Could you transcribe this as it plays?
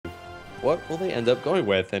what will they end up going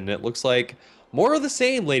with? And it looks like more of the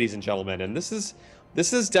same, ladies and gentlemen. And this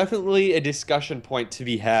is definitely a discussion point to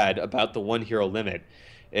be had about the one hero limit.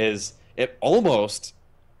 Is it almost,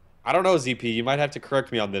 I don't know, ZP, you might have to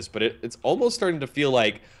correct me on this, but it's almost starting to feel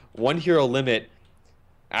like one hero limit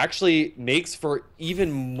actually makes for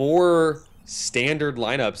even more standard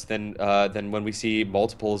lineups than when we see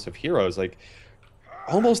multiples of heroes. Like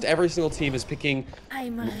almost every single team is picking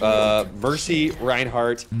Mercy,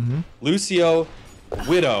 Reinhardt, Lucio,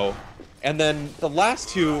 Widow, and then the last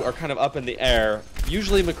two are kind of up in the air.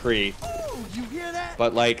 Usually McCree.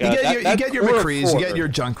 But like you get your McCrees, you get your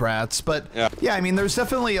Junkrats, but yeah, I mean, there's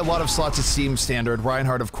definitely a lot of slots that seem standard.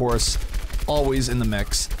 Reinhardt, of course, always in the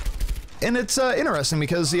mix. And it's interesting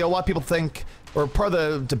because, you know, a lot of people think, or part of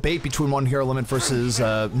the debate between one hero limit versus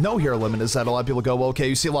no hero limit is that a lot of people go, well, okay,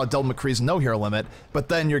 you see a lot of double McCrees and no hero limit, but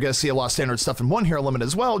then you're going to see a lot of standard stuff in one hero limit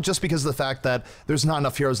as well, just because of the fact that there's not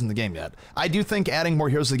enough heroes in the game yet. I do think adding more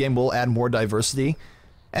heroes to the game will add more diversity,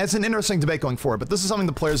 and it's an interesting debate going forward, but this is something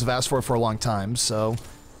the players have asked for a long time, so,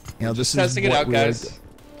 you know, this is what we're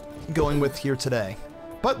going with here today.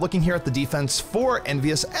 But looking here at the defense for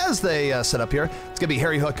EnVyUs as they set up here, it's going to be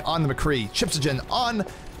Harry Hook on the McCree, Chipsogen on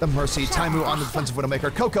the Mercy, Taimu on the defensive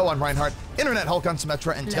Widowmaker, Coco on Reinhardt, Internet Hulk on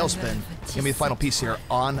Symmetra, and Tailspin going to be the final piece here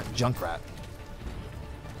on Junkrat.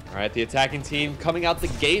 All right, the attacking team coming out the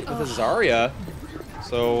gate with a Zarya,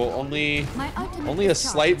 so only a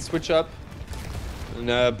slight switch up.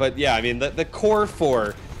 And, but yeah, I mean the core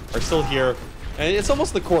four are still here. And it's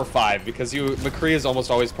almost the core five because McCree is almost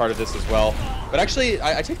always part of this as well. But actually,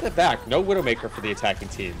 I take that back. No Widowmaker for the attacking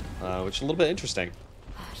team, which is a little bit interesting.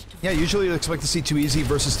 Yeah, usually you'd expect to see Too Easy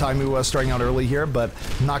versus Taimu starting out early here, but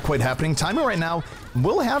not quite happening. Taimu right now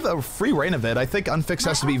will have a free reign of it. I think Unfix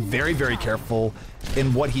has to be very, very careful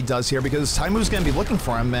in what he does here because Taimu's going to be looking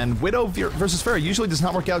for him, and Widow versus Pharah usually does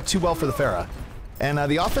not work out too well for the Pharah. And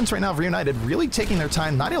the offense right now of REUNITED really taking their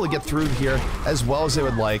time, not able to get through here as well as they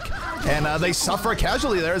would like. And they suffer a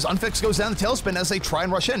casualty there as Unfix goes down the Tailspin as they try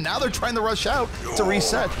and rush in. Now they're trying to rush out to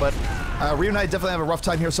reset, but REUNITED definitely have a rough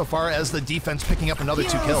time here so far as the defense picking up another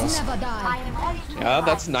 2 kills. Yeah,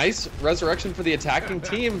 that's nice resurrection for the attacking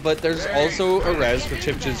team, but there's also a res for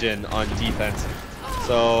Chipsogen on defense.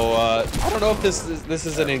 So I don't know if this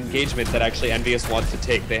is an engagement that actually EnVyUs wants to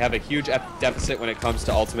take. They have a huge deficit when it comes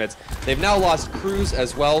to ultimates. They've now lost Cruz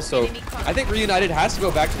as well, so I think REUNITED has to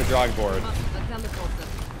go back to the drawing board.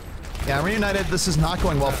 Yeah, REUNITED, this is not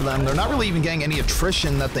going well for them. They're not really even getting any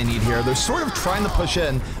attrition that they need here. They're sort of trying to push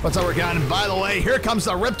in, but it's not working out. And by the way, here comes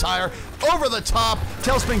the Riptire over the top.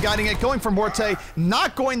 Tailspin guiding it, going for Morte,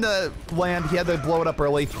 not going to land. He had to blow it up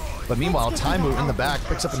early. But meanwhile, Taimu in the back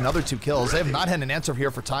picks up another 2 kills. They have not had an answer here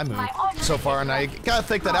for Taimu so far, and I gotta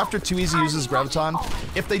think that after Too Easy uses Graviton,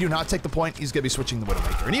 if they do not take the point, he's gonna be switching the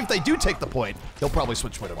Widowmaker. And even if they do take the point, he'll probably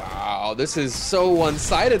switch Widowmaker. Wow, this is so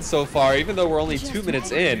one-sided so far. Even though we're only 2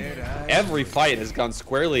 minutes in, every fight has gone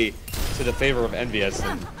squarely to the favor of EnVyUs.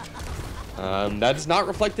 And that is not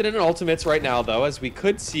reflected in ultimates right now, though, as we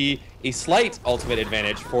could see a slight ultimate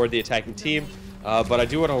advantage for the attacking team. But I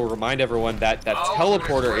do want to remind everyone that that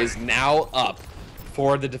teleporter is now up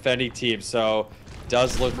for the defending team. So it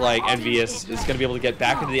does look like EnVyUs is going to be able to get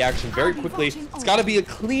back into the action very quickly. It's got to be a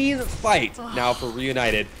clean fight now for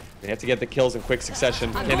REUNITED. They have to get the kills in quick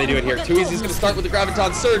succession. Can they do it here? Too Easy is going to start with the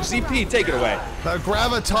Graviton Surge. ZP, take it away. The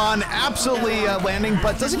Graviton absolutely landing,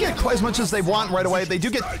 but doesn't get quite as much as they want right away. They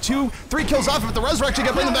do get 2-3 kills off, but the Resurrection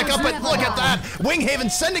can bring them back up, but look at that.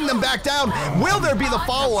 Winghaven sending them back down. Will there be the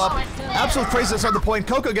follow-up? Absolute craziness on the point.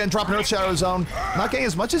 Coco again dropping Earth Shadow Zone. Not getting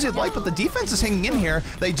as much as you'd like, but the defense is hanging in here.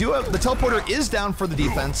 They do have, the teleporter is down for the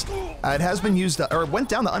defense. It has been used, or went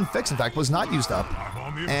down to Unfix, in fact, was not used up.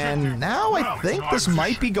 And now I think this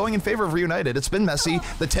might be going in favor of REUNITED. It's been messy.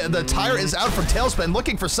 The tire is out from Tailspin,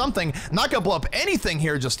 looking for something. Not gonna blow up anything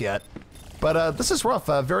here just yet. But this is rough.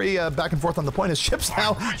 Very back and forth on the point as Chips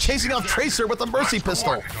now chasing off Tracer with a Mercy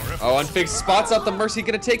pistol. Oh, Unfix spots out the Mercy,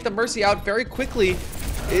 gonna take the Mercy out very quickly.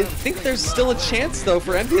 I think there's still a chance, though,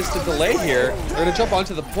 for EnVyUs to delay here. They're gonna jump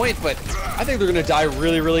onto the point, but I think they're gonna die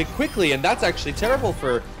really, really quickly, and that's actually terrible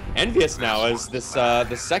for EnVyUs now, as this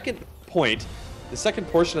the second point, the second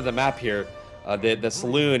portion of the map here, the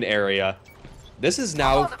saloon area, this is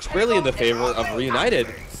now squarely in the favor of REUNITED,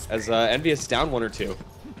 as EnVyUs down 1 or 2.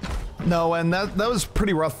 No, and that was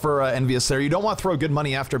pretty rough for EnVyUs there. You don't want to throw good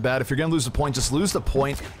money after bad. If you're going to lose the point, just lose the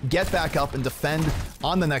point, get back up, and defend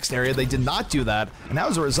on the next area. They did not do that, and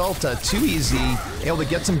as a result, EnVyUs able to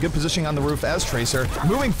get some good positioning on the roof as Tracer.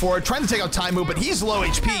 Moving forward, trying to take out Taimu, but he's low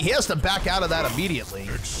HP. He has to back out of that immediately.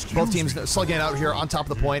 Both teams slugging it out here on top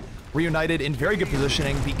of the point. Reunited in very good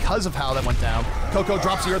positioning because of how that went down. Coco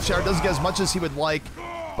drops the Earth Shower, doesn't get as much as he would like.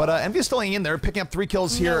 But EnVyUs still hanging in there, picking up 3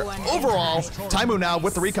 kills here. Overall, Taimu now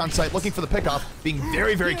with the recon sight, looking for the pickoff, being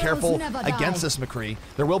very, very careful against this McCree.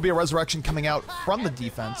 There will be a resurrection coming out from the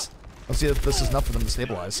defense. Let's see if this is enough for them to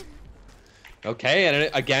stabilize. Okay, and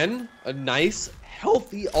again, a nice,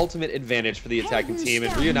 healthy ultimate advantage for the attacking team.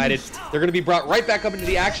 And Reunited, they're going to be brought right back up into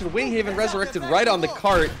the action. Winghaven resurrected right on the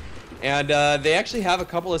cart. And they actually have a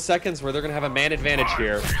couple of seconds where they're going to have a man advantage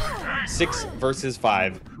here. 6 versus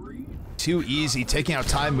 5. Too Easy taking out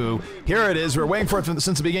Taimu. Here it is. We're waiting for it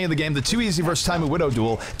since the beginning of the game. The Too Easy versus Taimu Widow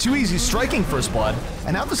duel. Too Easy striking first blood.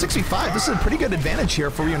 And now the 6v5. This is a pretty good advantage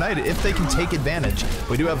here for Reunited if they can take advantage.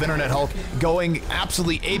 We do have Internet Hulk going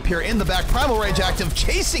absolutely ape here in the back. Primal Rage active,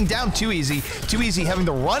 chasing down Too Easy. Too Easy having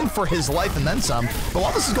to run for his life and then some. But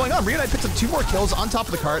while this is going on, Reunited picks up 2 more kills on top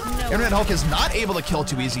of the cart. Internet Hulk is not able to kill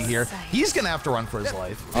Too Easy here. He's going to have to run for his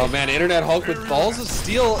life. Oh man, Internet Hulk with balls of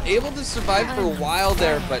steel, able to survive for a while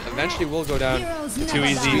there, but eventually will go down. Too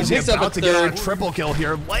Easy. He's about to get a triple kill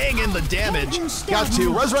here, laying in the damage. Got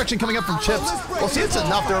 2. Resurrection coming up from Chips. Well, see, it's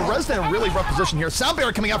enough. They're in a really rough position here. Sound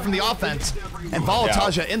Barrier coming out from the offense. And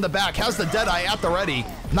Volataja in the back has the Deadeye at the ready.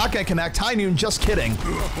 Not going to connect. High Noon, just kidding.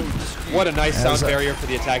 What a nice sound barrier for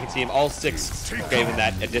the attacking team. All 6 giving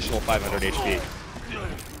that additional 500 HP.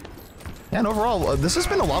 And overall, this has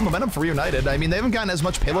been a lot of momentum for Reunited. I mean, they haven't gotten as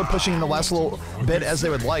much payload pushing in the last little bit as they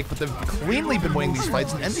would like, but they've cleanly been winning these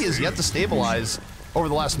fights, and Envy is yet to stabilize over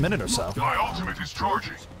the last minute or so. My ultimate is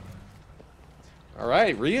charging. All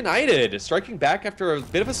right, Reunited striking back after a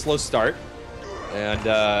bit of a slow start,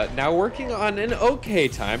 and now working on an okay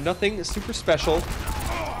time. Nothing super special,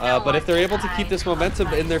 but if they're able to keep this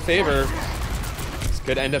momentum in their favor, this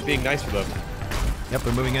could end up being nice for them. Yep,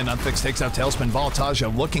 they're moving in. Unfixed takes out Tailspin.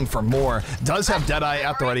 Volataja looking for more. Does have Deadeye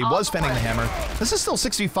at the ready. Was fanning the hammer. This is still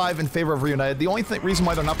 6v5 in favor of Reunited. The only reason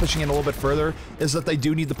why they're not pushing in a little bit further is that they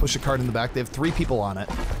do need to push a card in the back. They have 3 people on it.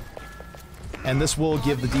 And this will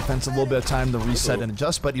give the defense a little bit of time to reset and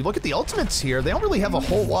adjust. But you look at the ultimates here, they don't really have a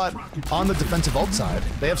whole lot on the defensive ult side.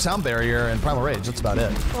 They have Sound Barrier and Primal Rage. That's about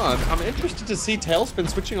it. Well, I'm interested to see Tailspin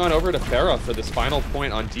switching on over to Pharah for this final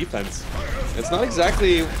point on defense. It's not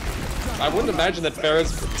exactly... I wouldn't imagine that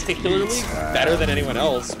Pharah's particularly better than anyone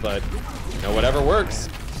else, but, you know, whatever works.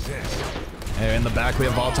 And in the back, we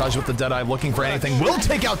have Voltage with the Deadeye looking for anything. Will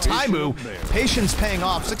take out Taimu. Patience paying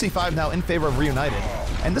off. 65 now in favor of Reunited.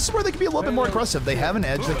 And this is where they can be a little bit more aggressive. They have an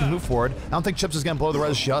edge. They can move forward. I don't think Chips is going to blow the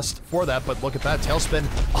res just for that, but look at that. Tailspin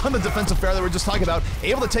on the defensive Pharah that we were just talking about.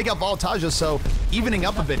 Able to take out Voltage, so evening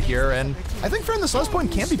up a bit here. And I think Pharah in this last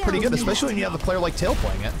point can be pretty good, especially when you have a player like Tail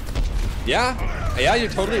playing it. Yeah,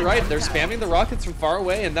 you're totally right. They're spamming the rockets from far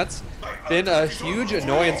away, and that's been a huge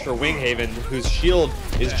annoyance for Winghaven, whose shield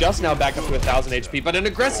is just now back up to 1,000 HP. But an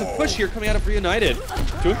aggressive push here coming out of Reunited.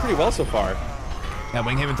 Doing pretty well so far. Yeah,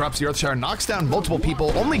 Winghaven drops the Earth Shower, knocks down multiple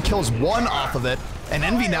people, only kills 1 off of it. And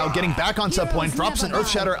Envy now getting back on set point, drops an Earth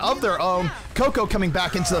Shatter of their own. Coco coming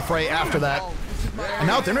back into the fray after that. And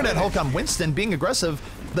now with Internet Hulk on Winston being aggressive,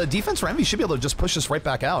 the defense for Envy should be able to just push this right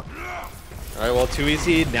back out. All right, well, Too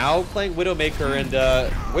Easy now playing Widowmaker, and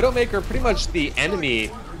Widowmaker pretty much the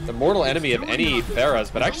enemy, the mortal enemy of any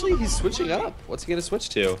Pharahs, but actually he's switching up. What's he going to switch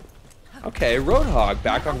to? Okay, Roadhog,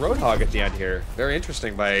 back on Roadhog at the end here. Very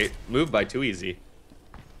interesting move by Too Easy.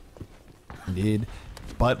 Indeed.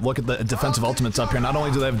 But look at the defensive ultimates up here. Not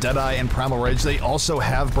only do they have Deadeye and Primal Rage, they also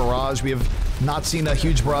have Barrage. We have not seen a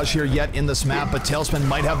huge Barrage here yet in this map, but Tailspin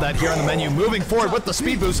might have that here on the menu. Moving forward with the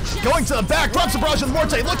speed boost, going to the back, drops the Barrage with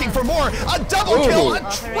Morte, looking for more. A double kill, a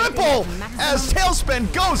triple, as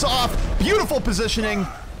Tailspin goes off. Beautiful positioning,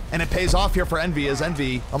 and it pays off here for Envy, as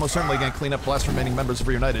Envy almost certainly going to clean up the last remaining members of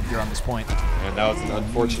Reunited here on this point. And that was an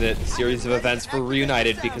unfortunate series of events for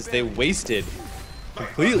Reunited because they wasted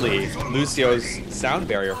completely Lucio's sound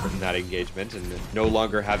barrier from that engagement and no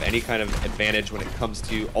longer have any kind of advantage when it comes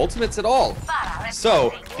to ultimates at all.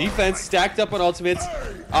 So, defense stacked up on ultimates.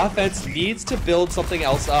 Offense needs to build something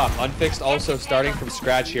else up. Unfixed also starting from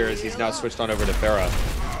scratch here as he's now switched on over to Pharah.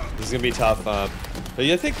 This is going to be tough. But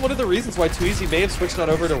I think one of the reasons why Too Easy may have switched on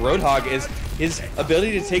over to Roadhog is his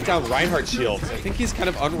ability to take down Reinhardt's shields. I think he's kind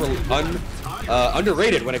of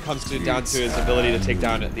underrated when it comes down to his ability to take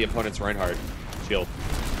down the opponent's Reinhardt shield.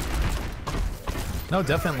 No,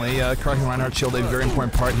 definitely. Cracking Reinhardt's shield, a very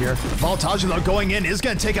important part here. Voltage, though, going in is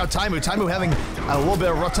going to take out Taimu. Taimu having a little bit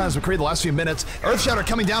of rough times with McCree the last few minutes. Earthshatter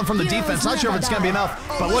coming down from the defense. Not sure if it's going to be enough,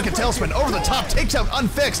 but look at Tailspin over the top. Takes out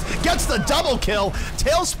Unfixed. Gets the double kill.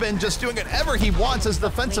 Tailspin just doing whatever he wants as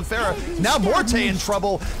defensive Pharah. Now Morte in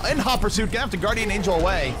trouble. In hot pursuit. Going to have to Guardian Angel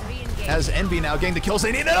away. As Envy now getting the kills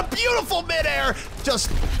they need. And a beautiful midair just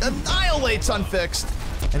annihilates Unfixed.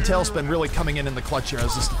 And Tailspin really coming in the clutch here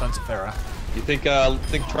as this defensive Pharah. You think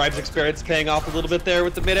Tribe's experience paying off a little bit there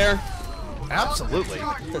with the midair? Absolutely.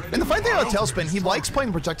 And the funny thing about Tailspin, he likes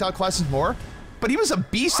playing projectile classes more, but he was a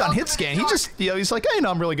beast on hit scan. He just, he's like, hey,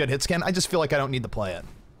 I'm really good at hit scan. I just feel like I don't need to play it.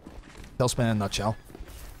 Tailspin in a nutshell.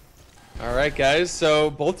 All right, guys. So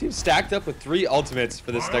both teams stacked up with 3 ultimates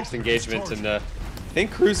for this next engagement, and I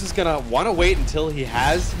think Cruz is gonna want to wait until he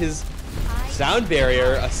has his sound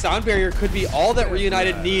barrier. A sound barrier could be all that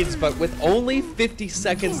Reunited needs, but with only 50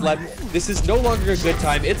 seconds left, this is no longer a good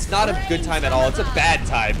time. It's not a good time at all. It's a bad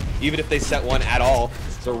time, even if they set one at all.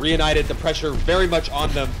 So Reunited, the pressure very much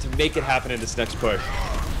on them to make it happen in this next push.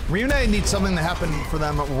 Reunited needs something to happen for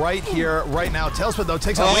them right here, right now. Tailspin, though,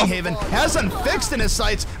 takes out Winghaven, has Unfixed in his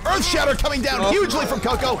sights. Earthshatter coming down hugely from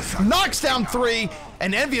Coco, knocks down 3,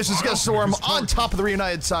 and EnVyUs is going to swarm on top of the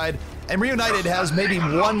Reunited side. And Reunited has maybe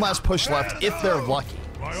one last push left if they're lucky.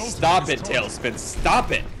 Stop it, Tailspin.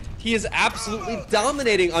 Stop it. He is absolutely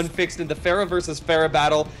dominating Unfixed in the Pharah versus Pharah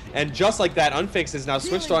battle. And just like that, Unfixed is now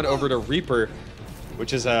switched on over to Reaper,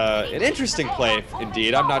 which is an interesting play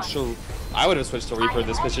indeed. I'm not sure I would have switched to Reaper in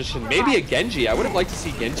this position. Maybe a Genji. I would have liked to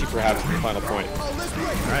see Genji perhaps in the final point.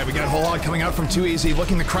 All right, we got a whole lot coming out from 2EZ,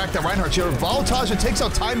 looking to crack that Reinhardt here. Voltage takes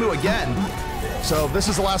out Taimu again. So this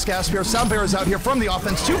is the last gasp here. Soundbear is out here from the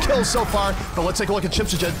offense. 2 kills so far, but let's take a look at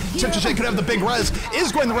Chipsagen. Chipsagen could have the big res,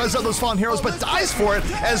 is going to res out those fallen heroes, but dies for it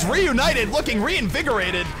as Reunited looking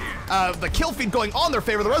reinvigorated. The kill feed going on their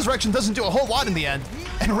favor. The resurrection doesn't do a whole lot in the end,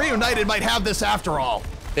 and Reunited might have this after all.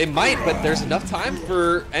 They might, but there's enough time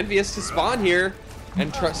for EnVyUs to spawn here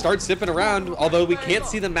and start zipping around, although we can't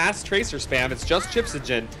see the mass tracer spam. It's just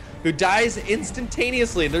Chipsagen, who dies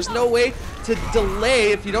instantaneously. There's no way to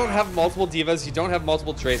delay if you don't have multiple divas, you don't have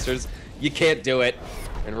multiple tracers, you can't do it.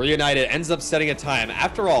 And Reunited ends up setting a time,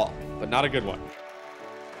 after all, but not a good one.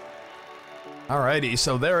 Alrighty,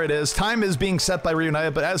 so there it is. Time is being set by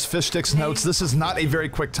Reunited, but as Fishsticks notes, this is not a very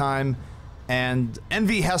quick time. And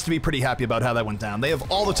Envy has to be pretty happy about how that went down. They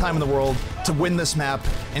have all the time in the world to win this map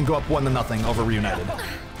and go up 1-0 over Reunited.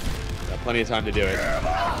 Got plenty of time to do it.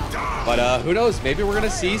 But who knows? Maybe we're going to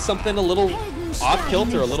see something a little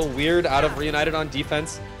off-kilter, a little weird out of Reunited on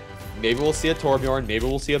defense. Maybe we'll see a Torbjorn, maybe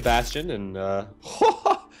we'll see a Bastion, and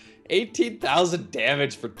 18,000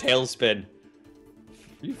 damage for Tailspin.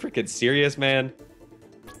 Are you freaking serious, man?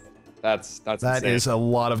 That's that insane. Is a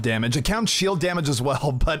lot of damage. It counts shield damage as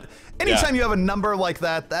well, but anytime you have a number like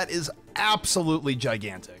that, that is absolutely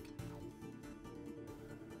gigantic.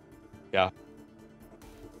 Yeah.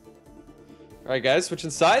 All right, guys, switching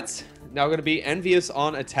sides. Now going to be EnVyUs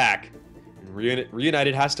on attack. And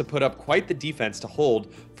Reunited has to put up quite the defense to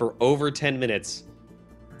hold for over 10 minutes.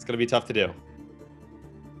 It's going to be tough to do.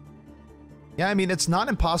 Yeah, I mean, it's not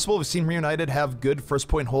impossible. We've seen Reunited have good first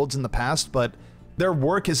point holds in the past, but their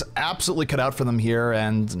work is absolutely cut out for them here,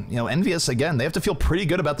 and, you know, EnVyUs, again, they have to feel pretty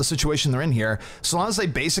good about the situation they're in here. So long as they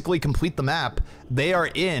basically complete the map, they are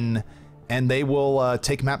in, and they will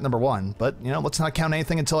take map number 1. But, you know, let's not count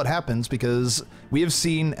anything until it happens, because we have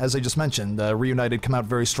seen, as I just mentioned, Reunited come out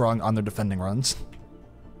very strong on their defending runs.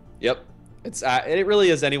 Yep. It really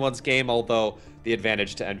is anyone's game, although the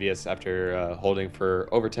advantage to EnVyUs after holding for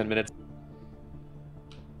over 10 minutes.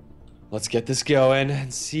 Let's get this going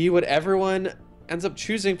and see what everyone ends up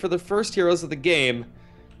choosing for the first heroes of the game.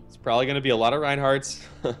 It's probably going to be a lot of Reinhardts,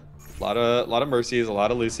 a lot of Mercies, a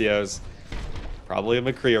lot of Lucios, probably a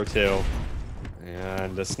McCree or 2,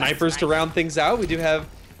 and the snipers to round things out. We do have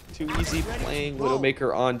 2EZ playing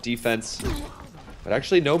Widowmaker on defense, but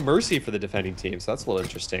actually no Mercy for the defending team, so that's a little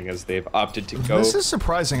interesting as they've opted to go. This is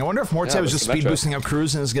surprising. I wonder if Morte was just speed boosting up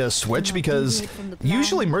Cruz and is going to switch, because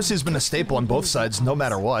usually Mercy has been a staple on both sides no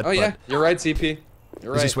matter what. Oh yeah, you're right, CP.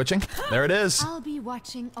 You're right. Is he switching? There it is. I'll be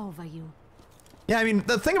watching over you. Yeah, I mean,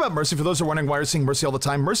 the thing about Mercy, for those who are wondering why you're seeing Mercy all the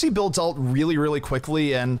time, Mercy builds ult really, really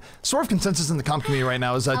quickly, and sort of consensus in the comp community right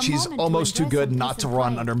now is that she's almost too good not to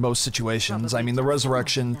run under most situations. I mean, the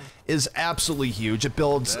resurrection is absolutely huge. It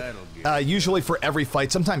builds usually for every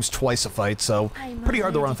fight, sometimes twice a fight, so pretty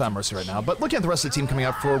hard to run without Mercy right now. But looking at the rest of the team coming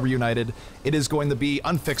out for Reunited, it is going to be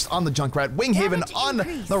Unfixed on the Junkrat, Winghaven on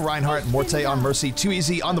the Reinhardt, Morte on Mercy,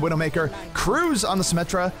 2EZ on the Widowmaker, Cruz on the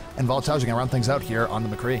Symmetra, and Voltage going to round things out here on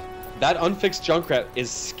the McCree. That Unfixed Junkrat is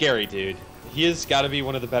scary, dude. he has got to be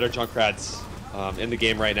one of the better Junkrats in the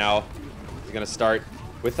game right now. He's going to start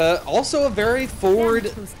with also a very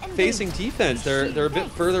forward-facing defense. They're a bit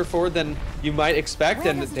further forward than you might expect,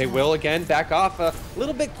 and they will, again, back off a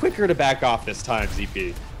little bit quicker to back off this time,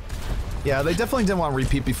 ZP. Yeah, they definitely didn't want to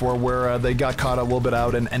repeat before where they got caught a little bit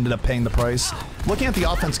out and ended up paying the price. Looking at the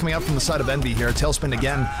offense coming out from the side of Envy here, Tailspin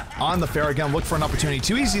again on the fair again, look for an opportunity.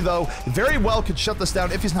 Too Easy though, very well could shut this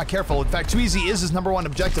down if he's not careful. In fact, Too Easy is his #1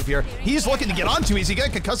 objective here. He's looking to get on Too Easy,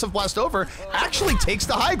 get concussive blast over, actually takes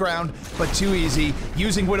the high ground, but Too Easy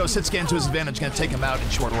using Widow's hit scan to his advantage, gonna take him out in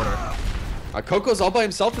short order. Coco's all by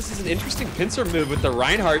himself. This is an interesting pincer move with the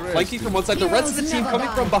Reinhardt flanking from one side, the rest of the team coming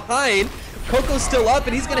from behind. Coco's still up,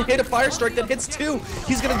 and he's going to hit a fire strike that hits 2.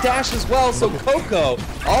 He's going to dash as well, so Coco,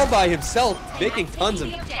 all by himself, making tons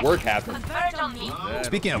of work happen.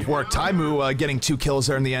 Speaking of work, Taimu getting 2 kills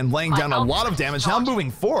there in the end, laying down a lot of damage. Now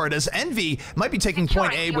moving forward as Envy might be taking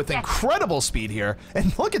point A with incredible speed here.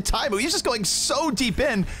 And look at Taimu, he's just going so deep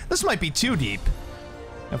in. This might be too deep.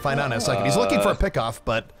 I'll find out in a second. He's looking for a pickoff,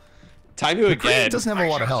 but Taimu again doesn't have a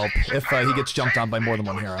lot of help if he gets jumped on by more than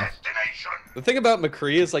one hero. The thing about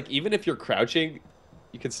McCree is, like, even if you're crouching,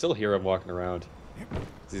 you can still hear him walking around.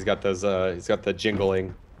 He's got those, he's got the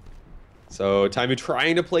jingling. So Taimu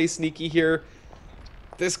trying to play sneaky here.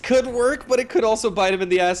 This could work, but it could also bite him in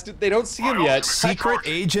the ass. They don't see him yet. Secret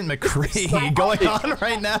Agent McCree going on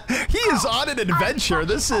right now. He is on an adventure.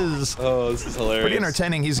 This is hilarious. Pretty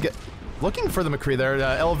entertaining. He's looking for the McCree there.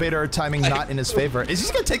 Elevator timing not in his favor. Is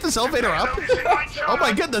he gonna take this elevator up? Oh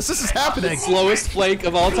my goodness, this is happening. Slowest flank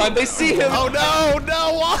of all time. They see him. Oh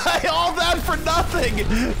no, why? All that for nothing.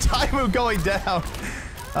 Taimu going down.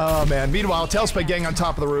 Oh man. Meanwhile, Tailspin getting on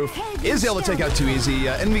top of the roof is able to take out Too Easy.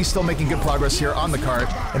 Envy's still making good progress here on the cart.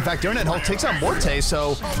 In fact, Internet Hulk takes out Morte,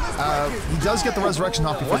 so he does get the resurrection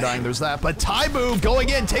off before dying. There's that. But Taimu going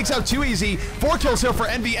in, takes out Too Easy. 4 kills here for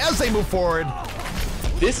Envy as they move forward.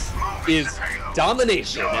 This is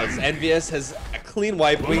domination as EnVyUs has a clean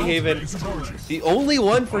wipe. Winghaven, the only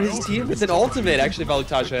one for his team. It's an ultimate. Actually,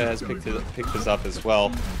 Valutasha has picked this up as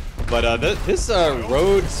well. But this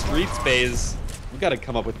road streets phase, we've got to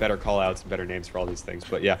come up with better call-outs and better names for all these things.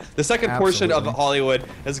 But yeah, the second portion of Hollywood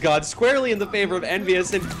has gone squarely in the favor of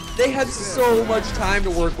EnVyUs, and they have so much time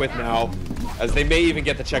to work with now, as they may even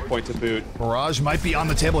get the checkpoint to boot. Barrage might be on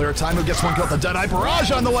the table here. Taimu gets 1 kill with the Deadeye.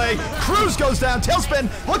 Barrage on the way. Cruz goes down.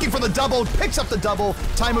 Tailspin looking for the double. Picks up the double.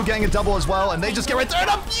 Taimu getting a double as well. And they just get right there.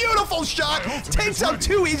 And a beautiful shot. Takes out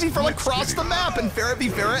Too Easy from across the map in Farrah v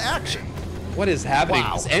Farrah action. What is happening?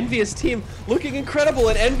 Wow. This EnVyUs team looking incredible.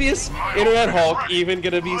 And EnVyUs Internet Hulk even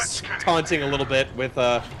going to be taunting a little bit with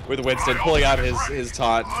Winston, pulling out his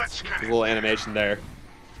taunt. His little animation there.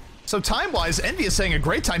 So time-wise, Envy is saying a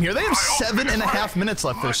great time here. They have 7.5 minutes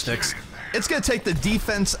left, Fish Sticks. It's going to take the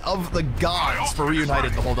defense of the gods for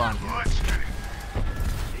Reunited to hold on.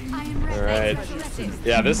 All right.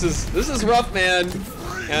 Yeah, this is rough, man.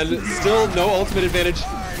 And still no ultimate advantage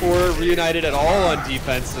for Reunited at all on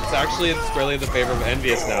defense. It's actually squarely in the favor of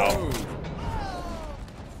EnVyUs now.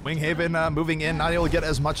 Winghaven moving in, not able to get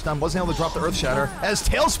as much done, wasn't able to drop the Earth Shatter. As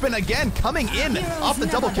Tailspin again coming in off the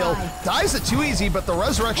double kill, dies it Too Easy, but the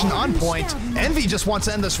resurrection on point. Envy just wants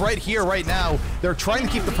to end this right here, right now. They're trying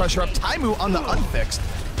to keep the pressure up. Taimu on the unfixed.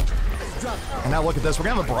 And now look at this, we're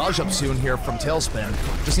gonna have a barrage up soon here from Tailspin.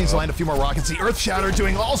 Just needs to land a few more rockets. The Earth Shatter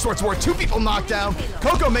doing all sorts of work. 2 people knocked down.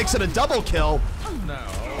 Coco makes it a double kill.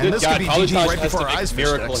 And this could be GG right before our eyes.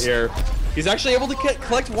 Miracle here. He's actually able to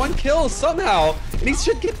collect 1 kill somehow, and he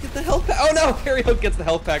should get the health pack. Oh no, Harryhook gets the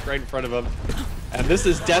health pack right in front of him. And this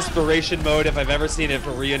is desperation mode if I've ever seen it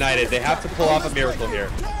for Reunited. They have to pull off a miracle here.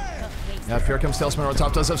 Yeah, here comes Tailspin on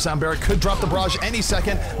top, does have Sound Barrier, could drop the Barrage any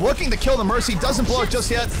second. Looking to kill the Mercy, doesn't blow it just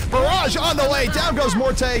yet. Barrage on the way, down goes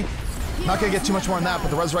Morte. Not gonna get too much more on that,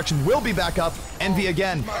 but the resurrection will be back up. Envy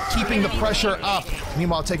again, keeping the pressure up.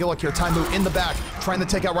 Meanwhile, take a look here, Taimu in the back, trying to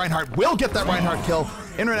take out Reinhardt. Will get that Reinhardt kill.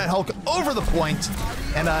 Internet Hulk over the point.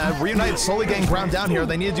 And Reunited slowly getting ground down here.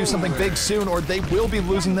 They need to do something big soon, or they will be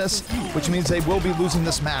losing this, which means they will be losing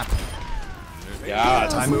this map. Yeah,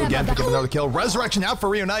 Taimu again, pick up another kill. Resurrection out for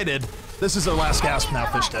Reunited. This is their last gasp now,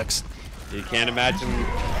 Fish Sticks. You can't imagine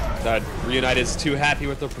that Reunited is too happy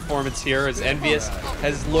with their performance here, as EnVyUs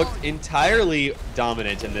has looked entirely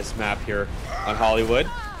dominant in this map here on Hollywood.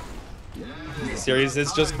 The series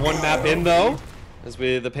is just 1 map in though, as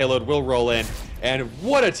the payload will roll in. And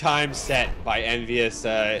what a time set by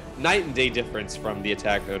EnVyUs, night and day difference from the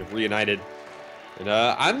attack mode of Reunited. And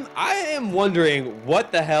I am wondering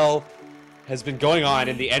what the hell has been going on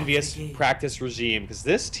in the EnVyUs practice regime, because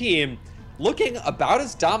this team looking about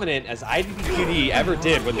as dominant as IDPQD ever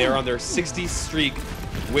did when they were on their 60 streak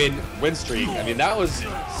win streak. I mean, that was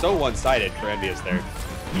so one-sided for EnVyUs there.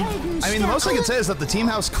 I mean, the most I can say is that the team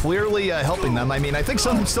house clearly helping them. I mean, I think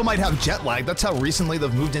some of them still might have jet lag. That's how recently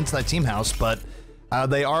they've moved into that team house, but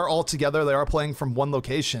they are all together. They are playing from one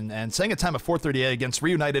location, and saying a time of 4:38 against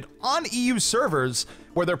REUNITED on EU servers,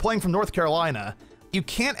 where they're playing from North Carolina. You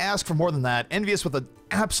can't ask for more than that. EnVyUs with an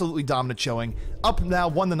absolutely dominant showing, up now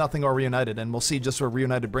 1-0 over REUNITED, and we'll see just where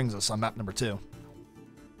REUNITED brings us on map number 2.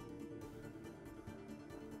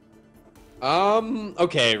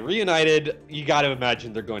 Okay, REUNITED, you gotta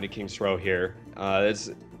imagine they're going to King's Row here.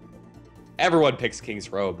 Everyone picks King's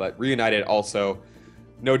Row, but REUNITED also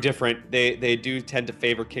no different. They do tend to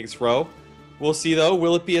favor King's Row. We'll see though,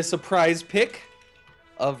 will it be a surprise pick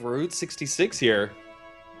of Route 66 here?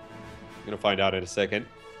 I'm gonna find out in a second.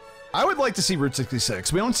 I would like to see Route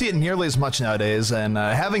 66. We don't see it nearly as much nowadays, and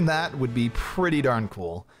having that would be pretty darn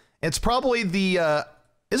cool. It's probably the,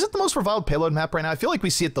 is it the most reviled payload map right now? I feel like we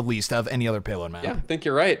see it the least out of any other payload map. Yeah, I think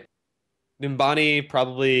you're right. Nimbani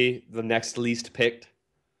probably the next least picked.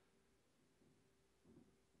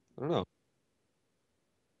 I don't know.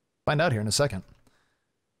 Find out here in a second.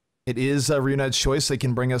 It is REUNITED's choice. They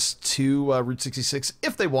can bring us to Route 66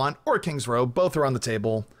 if they want, or King's Row. Both are on the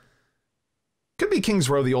table. Could be King's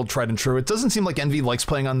Row, the old tried and true. It doesn't seem like Envy likes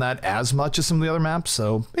playing on that as much as some of the other maps,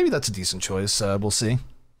 so maybe that's a decent choice. We'll see.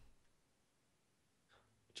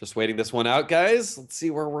 Just waiting this one out, guys. Let's see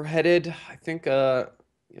where we're headed. I think, you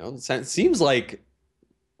know, it seems like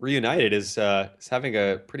REUNITED is having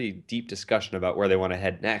a pretty deep discussion about where they want to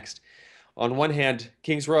head next. On one hand,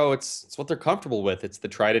 King's Row, it's what they're comfortable with. It's the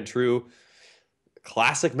tried and true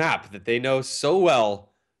classic map that they know so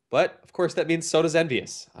well. But, of course, that means so does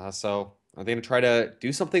EnVyUs. So are they going to try to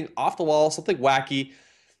do something off the wall, something wacky?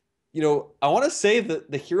 You know, I want to say that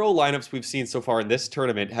the hero lineups we've seen so far in this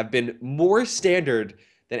tournament have been more standard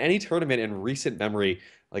than any tournament in recent memory.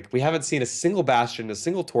 Like, we haven't seen a single Bastion, a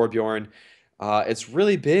single Torbjorn. It's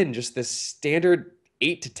really been just this standard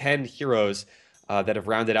 8 to 10 heroes that have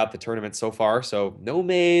rounded out the tournament so far. So no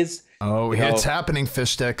maze. Oh, it's happening,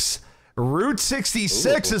 fish sticks. Route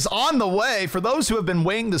 66 is on the way. For those who have been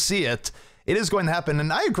waiting to see it, it is going to happen.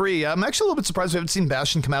 And I agree. I'm actually a little bit surprised we haven't seen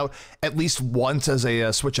Bastion come out at least once as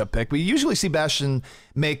a switch-up pick. We usually see Bastion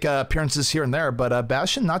make appearances here and there, but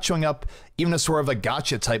Bastion not showing up even as sort of a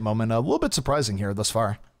gotcha type moment. A little bit surprising here thus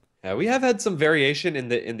far. Yeah, we have had some variation in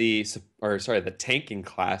the tanking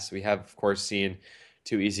class. We have, of course, seen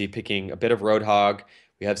Too Easy picking a bit of Roadhog.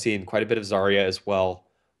 We have seen quite a bit of Zarya as well,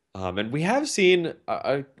 and we have seen.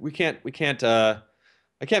 I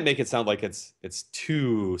can't make it sound like it's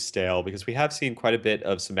too stale because we have seen quite a bit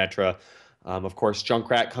of Symmetra. Of course,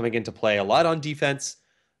 Junkrat coming into play a lot on defense,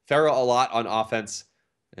 Pharah a lot on offense,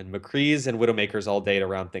 and McCree's and Widowmakers all day to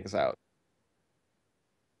round things out.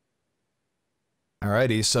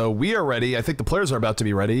 Alrighty, so we are ready. I think the players are about to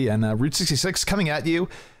be ready, and Route 66 coming at you,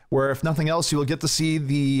 where if nothing else, you will get to see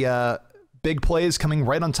the big plays coming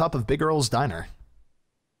right on top of Big Earl's Diner.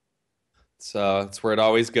 So it's where it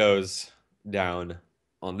always goes, down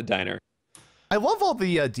on the diner. I love all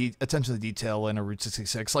the attention to detail in a Route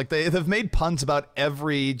 66. Like, they've made puns about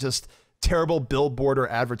every just terrible billboard or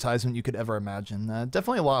advertisement you could ever imagine.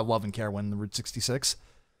 Definitely a lot of love and care when the Route 66.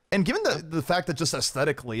 And given the fact that just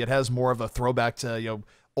aesthetically it has more of a throwback to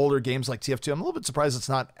older games like TF2, I'm a little bit surprised it's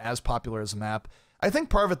not as popular as a map. I think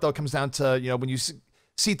part of it though comes down to when you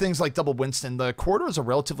see things like Double Winston, the corridors are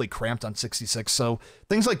relatively cramped on 66, so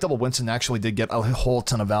things like Double Winston actually did get a whole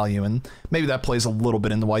ton of value, and maybe that plays a little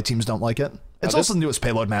bit into why teams don't like it. It's also the newest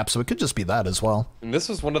payload map, so it could just be that as well. And this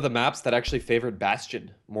was one of the maps that actually favored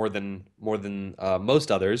Bastion more than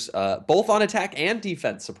most others, both on attack and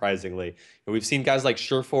defense, surprisingly. And we've seen guys like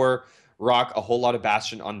Surefour rock a whole lot of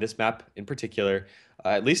Bastion on this map in particular.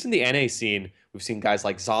 At least in the NA scene, we've seen guys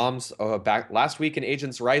like Zoms back last week in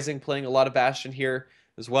Agents Rising playing a lot of Bastion here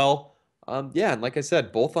as well. Yeah, and like I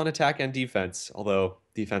said, both on attack and defense, although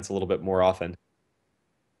defense a little bit more often.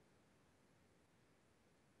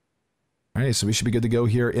 All right, so we should be good to go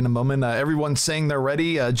here in a moment. Everyone's saying they're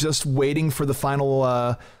ready, just waiting for the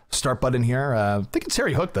final start button here. I think it's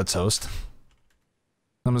Harry Hook that's host.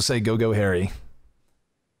 I'm going to say go Harry.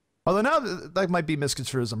 Although now that might be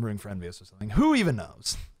misconstrued as I'm rooting for EnVyUs or something. Who even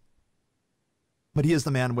knows? But he is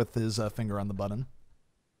the man with his finger on the button.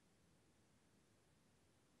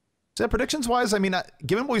 So predictions-wise, I mean,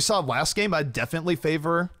 given what we saw last game, I'd definitely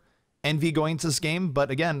favor Envy going into this game, but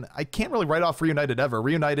again, I can't really write off REUNITED ever.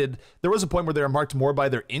 REUNITED, there was a point where they were marked more by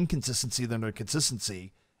their inconsistency than their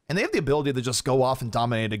consistency, and they have the ability to just go off and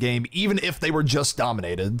dominate a game, even if they were just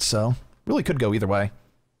dominated, so really could go either way.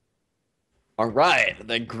 All right,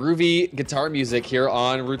 the groovy guitar music here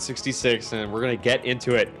on Route 66, and we're gonna get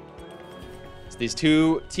into it. So these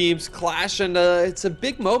two teams clash, and it's a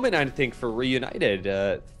big moment, I think, for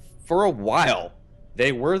Reunited. For a while,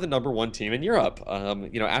 they were the #1 team in Europe.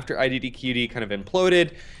 You know, after IDDQD kind of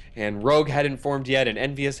imploded, and Rogue hadn't formed yet, and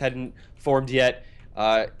EnVyUs hadn't formed yet,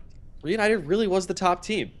 Reunited really was the top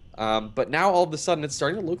team. But now all of a sudden, it's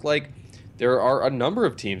starting to look like there are a number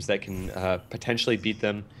of teams that can potentially beat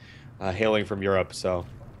them. Hailing from Europe, so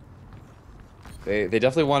they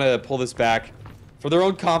definitely want to pull this back for their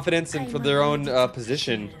own confidence and for their own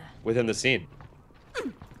position within the scene.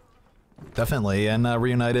 Definitely, and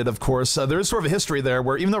Reunited, of course, there's sort of a history there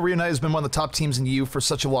where even though Reunited has been one of the top teams in EU for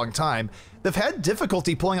such a long time, they've had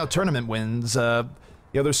difficulty pulling out tournament wins. You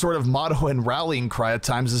know, their sort of motto and rallying cry at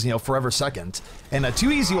times is, you know, forever second. And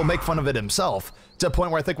Too Easy will make fun of it himself, to a point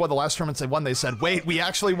where I think one of the last tournaments they won, they said, wait, we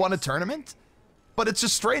actually won a tournament? But it's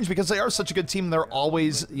just strange because they are such a good team. They're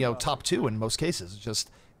always, you know, top 2 in most cases.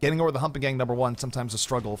 Just getting over the hump and getting #1, sometimes a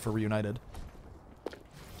struggle for Reunited.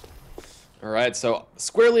 All right, so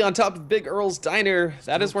squarely on top of Big Earl's Diner,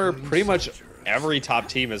 that is where pretty much every top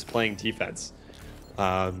team is playing defense.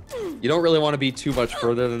 You don't really want to be too much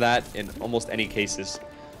further than that in almost any cases.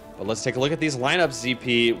 But let's take a look at these lineups,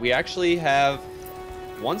 ZP. We actually have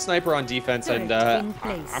one sniper on defense, and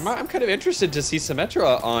I'm kind of interested to see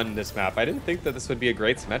Symmetra on this map. I didn't think that this would be a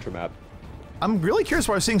great Symmetra map. I'm really curious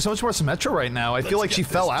why we're seeing so much more Symmetra right now. I feel like she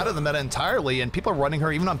fell out of the meta entirely, and people are running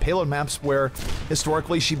her even on payload maps where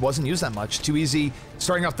historically she wasn't used that much. Too Easy,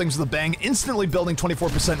 starting off things with a bang, instantly building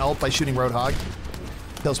 24% ult by shooting Roadhog.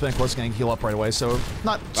 Tailspin, of course, going to heal up right away, so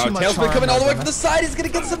not too much Tailspin coming all the way from the side. He's going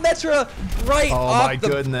to get Symmetra right off the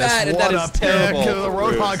bat, and that is terrible. The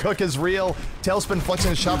Roadhog hook is real. Tailspin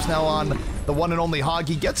flexing his chops now on the one and only Hog.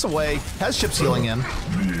 He gets away, has chips healing in.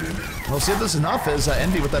 We'll see if this is enough, as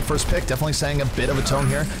Envy with that first pick definitely setting a bit of a tone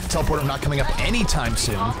here. Teleporter not coming up anytime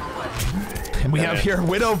soon. And we have here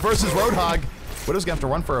Widow versus Roadhog. Widow's going to have to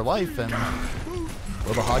run for her life, and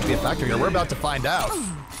will the Hog be a factor here? We're about to find out.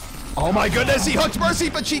 Oh my goodness, he hooks Mercy,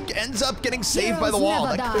 but she ends up getting saved by the wall.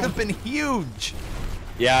 That could have been huge.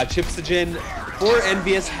 Yeah, Chipsogen for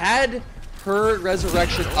EnVyUs had her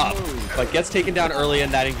resurrection up, but gets taken down early in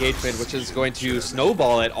that engagement, which is going to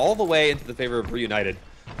snowball it all the way into the favor of Reunited.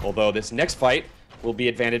 Although this next fight will be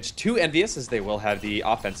advantage to EnVyUs, as they will have the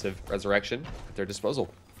offensive resurrection at their disposal.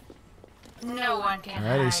 No one can.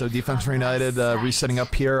 Alrighty, so defense Reunited resetting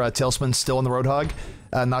up here. Tailspin still in the Roadhog.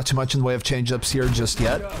 Not too much in the way of change-ups here just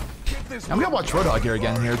yet. I'm gonna watch Roadhog here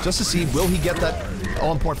again here just to see, will he get that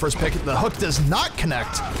all-important first pick. The hook does not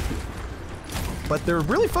connect, but they're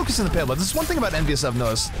really focusing the payload. This is one thing about EnVyUs I've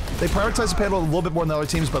noticed. They prioritize the payload a little bit more than other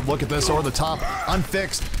teams, but look at this, over the top,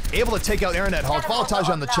 unfixed, able to take out Internet Hulk, Voltage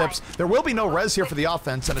on the chips. There will be no res here for the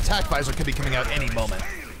offense, and Attack Visor could be coming out any moment.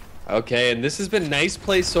 Okay, and this has been nice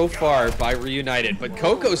play so far by Reunited, but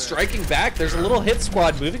Coco striking back. There's a little hit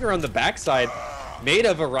squad moving around the backside, made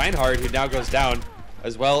of a Reinhardt who now goes down,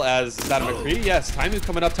 as well as that McCree. Yes, Time is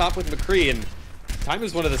coming up top with McCree, and Time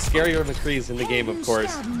is one of the scarier McCrees in the game, of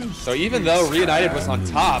course. So even though Reunited was on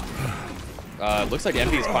top, looks like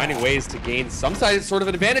Envy is finding ways to gain some sort of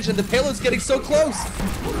an advantage, and the payload's getting so close.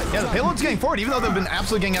 Yeah, the payload's getting forward, even though they've been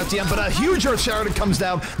absolutely getting out DM, but a huge Earth Shower comes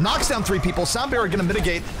down, knocks down 3 people. Sound Barrier going to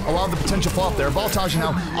mitigate a lot of the potential flop there. Voltage now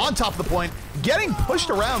on top of the point, getting pushed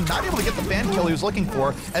around, not able to get the fan kill he was looking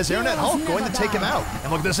for, as Internet Hulk going to take him out.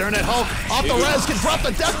 And look at this, Internet Hulk off the res, can drop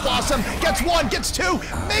the Death Blossom, gets 1, gets 2,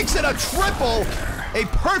 makes it a triple. A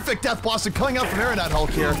perfect Death Blossom coming out from Internet Hulk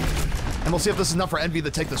here. And we'll see if this is enough for Envy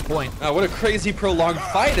to take this point. What a crazy prolonged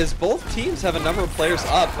fight, as both teams have a number of players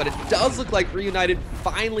up, but it does look like Reunited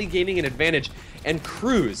finally gaining an advantage. And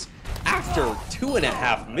Cruz, after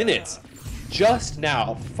 2.5 minutes, just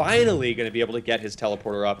now finally going to be able to get his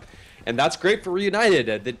teleporter up. And that's great for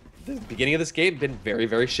Reunited. The beginning of this game been very,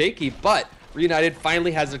 very shaky, but Reunited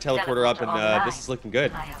finally has their teleporter up, and this is looking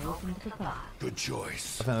good. Good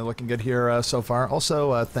choice. Definitely looking good here so far.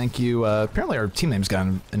 Also, thank you. Apparently our team name's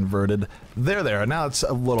gotten inverted. There. Now it's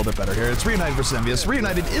a little bit better here. It's Reunited versus EnVyUs.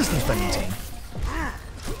 Reunited is the defending team.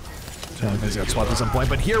 He's got swapped at some point,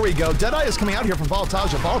 but here we go. Deadeye is coming out here from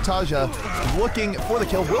Voltage. Voltage looking for the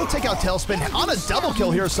kill. Will take out Tailspin on a double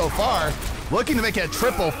kill here so far. Looking to make it a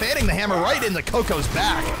triple, fanning the hammer right into Coco's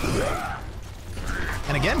back.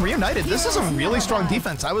 And again, Reunited, this is a really strong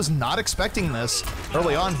defense. I was not expecting this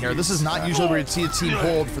early on here. This is not usually where you'd see a team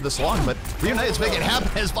hold for this long, but Reunited's making it happen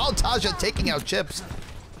as Voltage taking out Chips.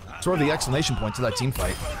 Sort of the exclamation point to that team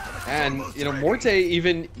fight. And, you know, Morte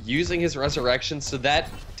even using his resurrection, so that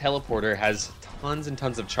teleporter has tons and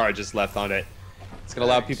tons of charges left on it. It's going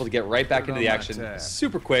to allow people to get right back into the action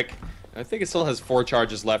super quick. I think it still has 4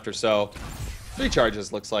 charges left or so. 3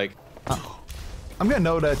 charges, looks like. I'm gonna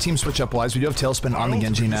note team switch up wise, we do have Tailspin on the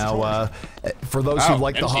Genji now. For those who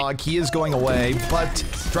like the Hog, he is going away, but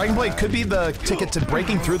Dragon Blade could be the ticket to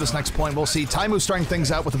breaking through this next point. We'll see. Taimu starting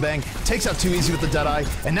things out with a bang, takes out Too Easy with the Deadeye,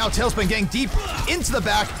 and now Tailspin getting deep into the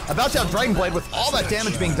back, about to have Dragon Blade with all that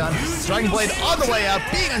damage being done. Dragon Blade on the way out,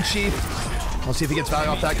 being unsheathed. We'll see if he gets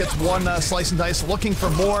value off that. Gets one slice and dice, looking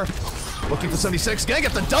for more. Looking for 76, gonna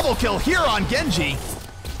get the double kill here on Genji.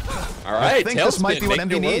 All right, I think this might be what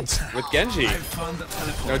Envy needs. With Genji.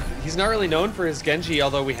 He's not really known for his Genji,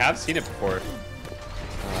 although we have seen it before.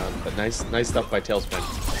 But nice stuff by Tailspin.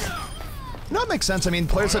 No, it makes sense. I mean,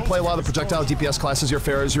 players that play a lot of the projectile DPS classes, your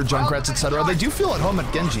Pharahs, your Junkrats, etc., they do feel at home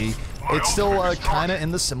at Genji. It's still kind of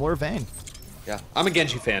in the similar vein. Yeah, I'm a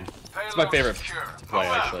Genji fan. It's my favorite to play,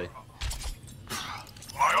 actually.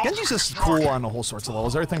 Genji's just cool on all sorts of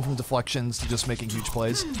levels, everything from deflections to just making huge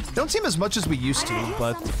plays. Don't seem as much as we used to,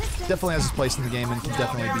 but definitely has his place in the game and can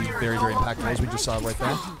definitely be very, very impactful, as we just saw right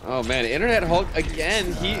there. Oh man, Internet Hulk,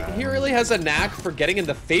 again, he really has a knack for getting in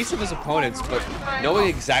the face of his opponents, but knowing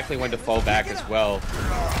exactly when to fall back as well.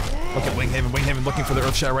 Look at Winghaven looking for the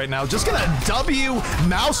Earthshot right now. Just gonna W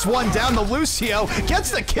mouse one down to Lucio,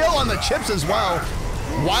 gets the kill on the chips as well.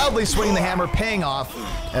 Wildly swinging the hammer, paying off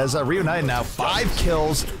as REUNITED now 5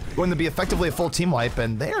 kills, going to be effectively a full team wipe,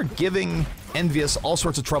 and they are giving EnVyUs all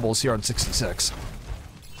sorts of troubles here on 66.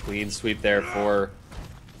 Clean sweep there for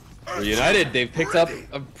REUNITED. They've picked up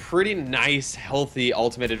a pretty nice, healthy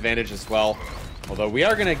ultimate advantage as well. Although we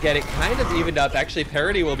are going to get it kind of evened up. Actually,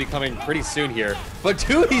 parity will be coming pretty soon here. But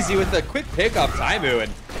Too Easy with a quick pick off Taimu,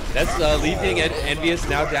 and that's leaving EnVyUs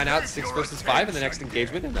now down out 6 versus 5 in the next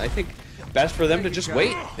engagement, and I think best for them to just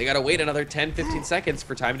wait. They got to wait another 10-15 seconds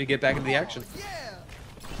for time to get back into the action.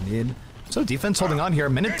 So defense holding on here,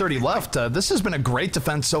 minute 30 left. This has been a great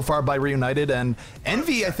defense so far by REUNITED, and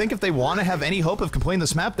Envy, I think if they want to have any hope of completing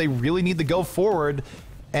this map, they really need to go forward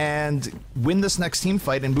and win this next team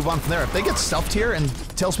fight and move on from there. If they get stuffed here and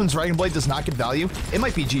Tailspin's Dragon Blade does not get value, it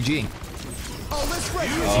might be GG.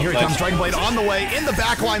 Here he comes, Dragon Blade on the way, in the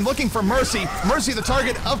back line, looking for Mercy. Mercy the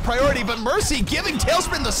target of priority, but Mercy giving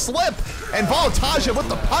Tailspin the slip, and Voltaja with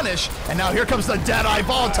the punish. And now here comes the Deadeye.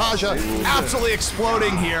 Voltaja absolutely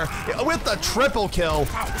exploding here with the triple kill.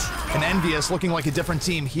 And EnVyUs looking like a different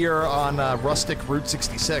team here on Rustic Route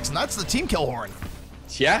 66, and that's the team kill horn.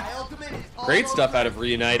 Yeah, great stuff out of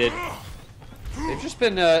REUNITED. They've just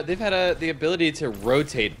been, they've had the ability to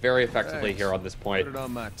rotate very effectively here on this point.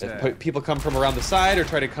 If people come from around the side or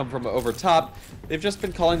try to come from over top, they've just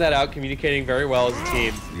been calling that out, communicating very well as a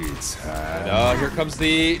team. And, here comes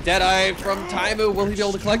the Deadeye from Taimu. Will he be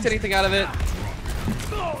able to collect anything out of it?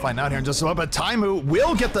 We'll find out here in just a moment, but Taimu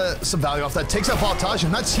will get some value off that. Takes out Voltage,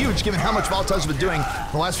 and that's huge given how much Voltage has been doing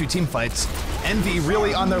in the last few team fights. Envy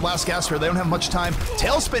really on their last gasp here. They don't have much time.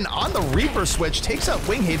 Tailspin on the Reaper switch. Takes out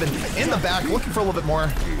Winghaven in the back, looking for a little bit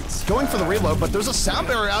more. Going for the reload, but there's a sound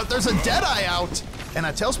barrier out. There's a Deadeye out, and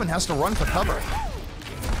Tailspin has to run for cover.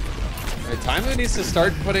 Taimu needs to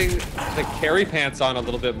start putting the carry pants on a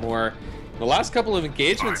little bit more. The last couple of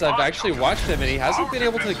engagements, I've actually watched him, and he hasn't been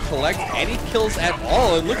able to collect any kills at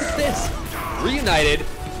all. And look at this. REUNITED,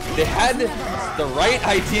 they had the right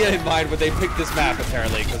idea in mind when they picked this map,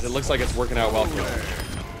 apparently, because it looks like it's working out well for them.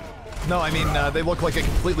 No, I mean, they look like a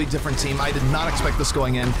completely different team. I did not expect this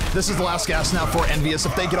going in. This is the last gas now for EnVyUs.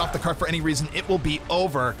 If they get off the cart for any reason, it will be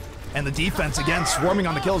over. And the defense, again, swarming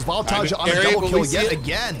on the kills. Voltage on the double kill yet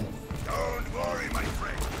again.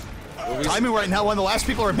 Taimu right now, one of the last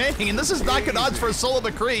people remaining, and this is not good odds for a solo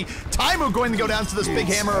McCree. Taimu going to go down to this big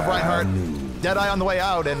hammer of Reinhardt. Deadeye on the way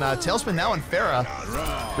out, and Tailspin now on Pharah.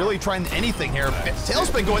 Really trying anything here.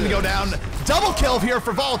 Tailspin going to go down. Double kill here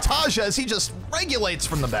for Voltage as he just regulates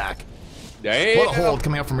from the back. What a hold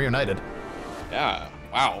coming up from REUNITED. Yeah,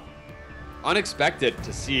 wow. Unexpected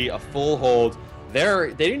to see a full hold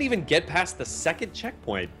there. They didn't even get past the second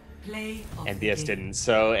checkpoint. EnVyUs didn't.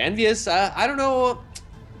 So EnVyUs, I don't know.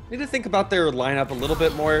 Need to think about their lineup a little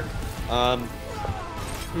bit more. Not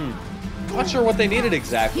sure what they needed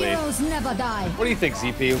exactly. Heroes never die. What do you think,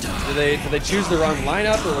 ZP? Did they choose the wrong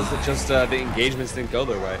lineup, or was it just the engagements didn't go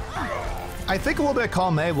their way? I think a little bit of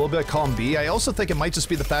column A, a little bit of column B. I also think it might just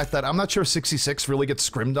be the fact that I'm not sure 66 really gets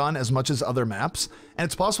scrimmed on as much as other maps, and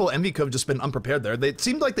it's possible Envy could have just been unprepared there. It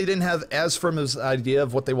seemed like they didn't have as firm an idea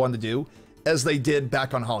of what they wanted to do as they did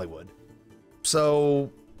back on Hollywood.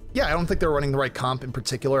 So yeah, I don't think they were running the right comp in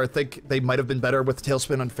particular. I think they might have been better with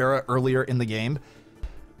Tailspin on Pharah earlier in the game.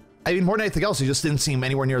 I mean, more than anything else, they just didn't seem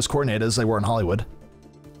anywhere near as coordinated as they were in Hollywood.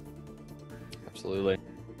 Absolutely.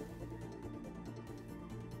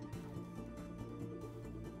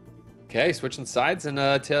 Okay, switching sides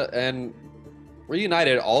and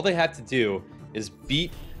Reunited. All they have to do is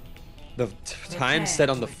beat the time set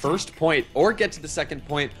on the first point or get to the second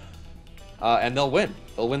point, and they'll win.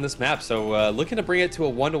 They'll win this map. So looking to bring it to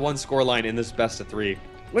a 1-1 scoreline in this best of 3.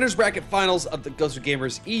 Winners bracket finals of the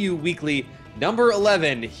GosuGamers EU Weekly number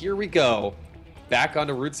 11. Here we go. Back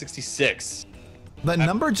onto Route 66. The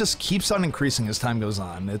number just keeps on increasing as time goes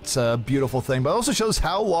on. It's a beautiful thing, but it also shows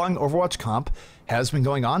how long Overwatch comp has been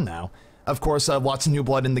going on now. Of course, lots of new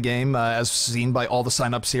blood in the game, as seen by all the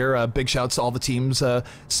signups here. Big shouts to all the teams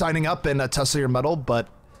signing up and testing your mettle, but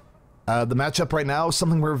the matchup right now is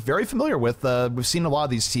something we're very familiar with. We've seen a lot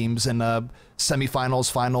of these teams in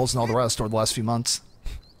semifinals, finals, and all the rest over the last few months.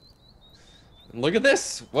 Look at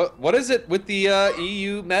this. What is it with the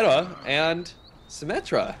EU meta and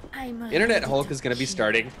Symmetra? Internet Hulk is going to be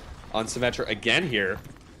starting on Symmetra again here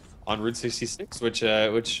on Route 66,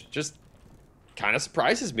 which just kind of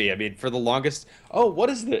surprises me. I mean, for the longest, what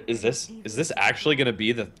is this actually going to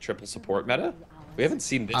be the triple support meta? We haven't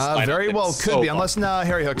seen this. Very well could be, unless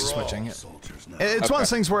Harry Hook is switching. It's one of those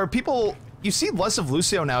things where you see less of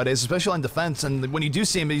Lucio nowadays, especially in defense, and when you do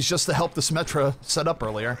see him, he's just to help the Symmetra set up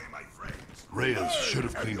earlier. Reyes should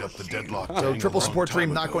have cleaned up the deadlock. So triple support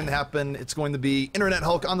dream not going to happen. It's going to be Internet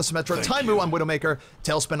Hulk on the Symmetra, Taimu on Widowmaker,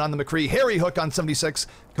 Tailspin on the McCree, Harry Hook on 76,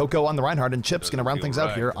 Coco on the Reinhardt, and Chip's going to round things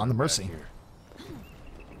out here on the Mercy.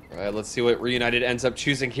 All right, let's see what Reunited ends up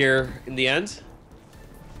choosing here in the end.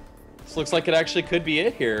 This looks like it actually could be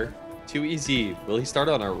it here. Too easy. Will he start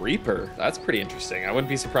on a Reaper? That's pretty interesting. I wouldn't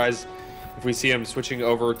be surprised if we see him switching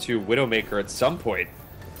over to Widowmaker at some point.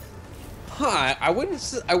 Huh, I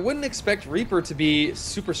wouldn't expect Reaper to be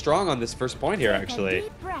super strong on this first point here, actually.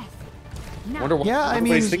 Wonder what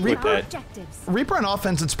everybody's thinking with that. Reaper on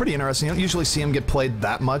offense, it's pretty interesting. You don't usually see him get played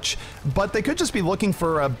that much, but they could just be looking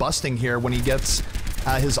for busting here when he gets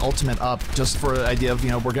his ultimate up, just for the idea of,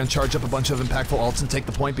 we're going to charge up a bunch of impactful ults and take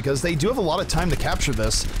the point, because they do have a lot of time to capture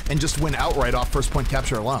this and just win outright off first point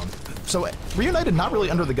capture alone. So Reunited not really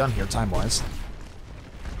under the gun here time-wise.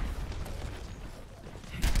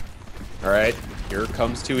 All right, here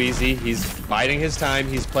comes Too Easy. He's biding his time.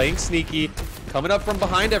 He's playing sneaky, coming up from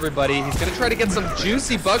behind everybody. He's going to try to get some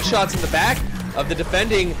juicy bug shots in the back of the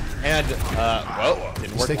defending, and, well,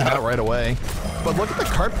 didn't work taken out right away. But look at the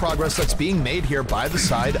cart progress that's being made here by the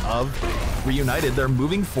side of Reunited. They're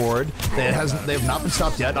moving forward. They have not been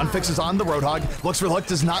stopped yet. Unfix is on the Roadhog. Looks for Hook,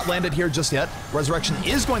 does not land it here just yet. Resurrection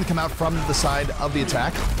is going to come out from the side of the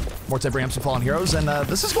attack. Morte preempts some fallen heroes, and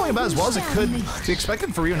this is going about as well as it could be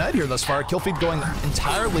expected for Reunited here thus far. Kill feed going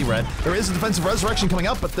entirely red. There is a defensive resurrection coming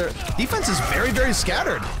up, but their defense is very, very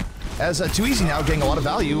scattered. As Too Easy now getting a lot of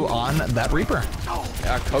value on that Reaper.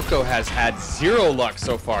 Yeah, Coco has had zero luck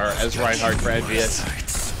so far as Reinhardt for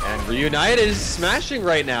EnVyUs. And Reunited is smashing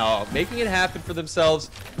right now, making it happen for themselves,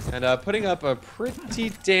 and putting up a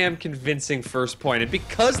pretty damn convincing first point. And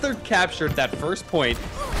because they're captured that first point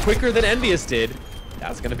quicker than EnVyUs did,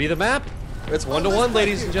 that's going to be the map. It's 1-1,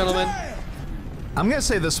 ladies and gentlemen. I'm going to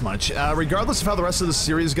say this much. Regardless of how the rest of the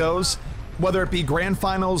series goes, whether it be grand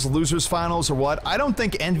finals, losers finals, or what, I don't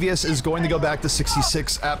think EnVyUs is going to go back to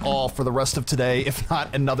 66 at all for the rest of today, if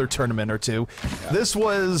not another tournament or two. Yeah.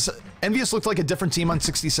 EnVyUs looked like a different team on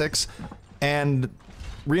 66, and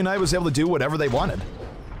Reunited was able to do whatever they wanted.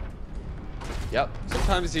 Yep.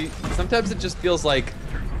 Sometimes it just feels like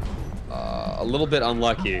a little bit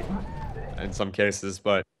unlucky in some cases,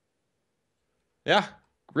 but yeah,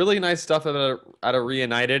 really nice stuff out of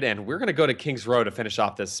Reunited, and we're going to go to King's Row to finish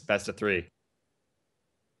off this best of 3.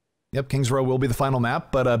 Yep, King's Row will be the final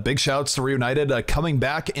map, but big shouts to Reunited coming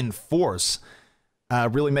back in force,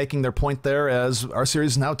 really making their point there as our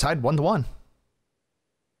series is now tied 1-1.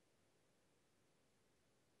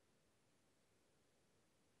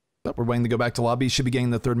 But we're waiting to go back to lobby. Should be getting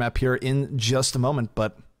the third map here in just a moment,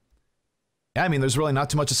 but yeah, I mean, there's really not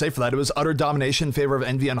too much to say for that. It was utter domination in favor of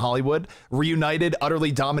Envy and Hollywood. Reunited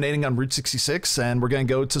utterly dominating on Route 66, and we're going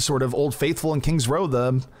to go to sort of Old Faithful and King's Row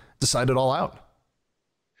to decide it all out.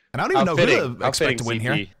 And I don't even know who to expect to win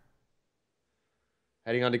here.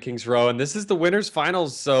 Heading on to King's Row, and this is the winners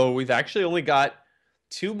finals, so we've actually only got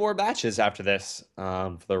 2 more matches after this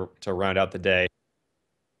to round out the day.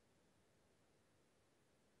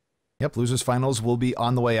 Yep, losers finals will be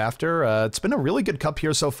on the way after. It's been a really good cup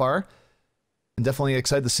here so far. I'm definitely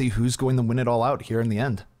excited to see who's going to win it all out here in the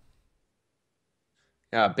end.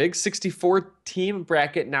 Yeah, big 64 team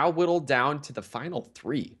bracket now whittled down to the final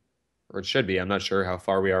 3. Or it should be. I'm not sure how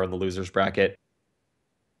far we are in the losers bracket.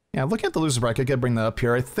 Yeah, looking at the losers bracket, I gotta bring that up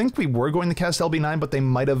here. I think we were going to cast LB9, but they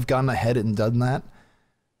might have gone ahead and done that.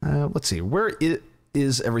 Let's see.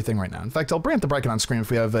 is everything right now. In fact, I'll bring up the bracket on screen if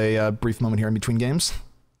we have a brief moment here in between games.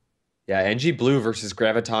 Yeah, NG Blue versus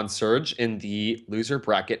Graviton Surge in the loser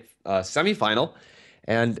bracket semifinal.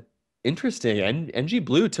 And interesting, NG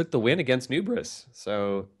Blue took the win against Nubris.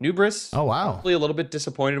 So Nubris, oh wow, probably a little bit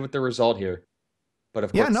disappointed with the result here. But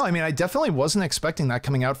of course, yeah, no, I mean, I definitely wasn't expecting that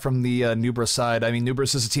coming out from the Nubris side. I mean,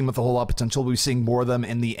 Nubris is a team with a whole lot of potential. We'll be seeing more of them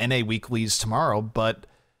in the NA weeklies tomorrow, but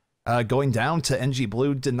going down to NG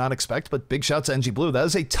Blue, did not expect, but big shout to NG Blue. That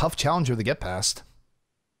is a tough challenger to get past.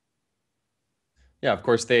 Yeah, of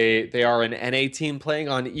course, they are an NA team playing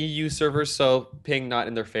on EU servers, so ping not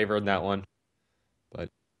in their favor in that one. But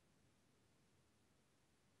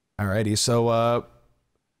alrighty, so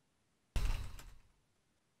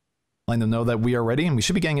letting them know that we are ready, and we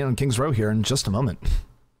should be getting in on King's Row here in just a moment.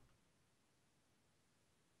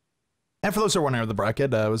 And for those who are wondering of the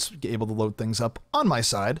bracket, I was able to load things up on my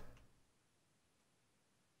side.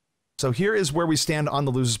 So here is where we stand on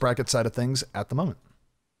the losers bracket side of things at the moment.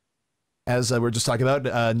 As we were just talking about,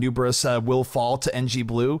 Nubris will fall to NG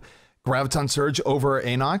Blue, Graviton Surge over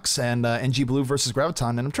Anox, and NG Blue versus Graviton.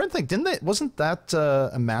 And I'm trying to think, wasn't that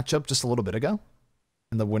a matchup just a little bit ago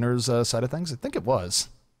in the winners side of things? I think it was.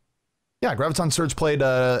 Yeah, Graviton Surge played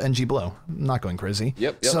NG Blue. I'm not going crazy.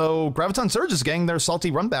 Yep. So Graviton Surge is getting their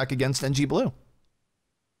salty run back against NG Blue.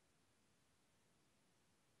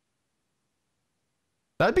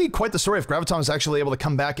 That'd be quite the story if Graviton was actually able to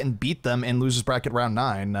come back and beat them in losers bracket round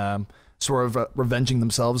 9, sort of revenging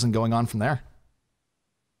themselves and going on from there.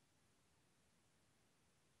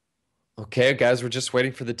 okay, guys, we're just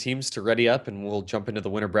waiting for the teams to ready up, and we'll jump into the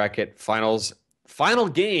winner bracket finals. Final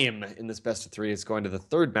game in this best of 3 is going to the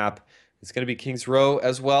third map. It's going to be King's Row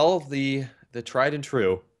as well, the tried and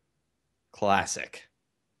true classic.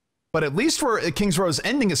 But at least for King's Row is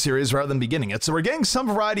ending a series rather than beginning it, so we're getting some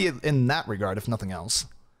variety in that regard, if nothing else.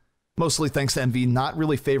 Mostly thanks to EnVy not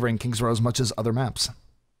really favoring King's Row as much as other maps.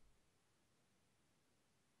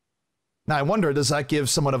 Now, I wonder, does that give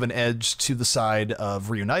somewhat of an edge to the side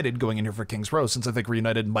of REUNITED going in here for King's Row, since I think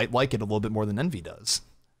REUNITED might like it a little bit more than EnVy does?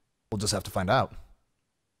 We'll just have to find out.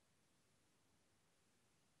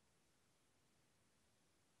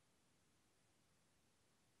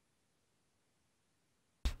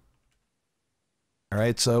 All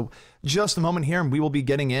right, so just a moment here, and we will be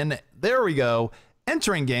getting in. There we go.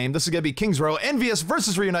 Entering game. This is going to be King's Row, EnVyUs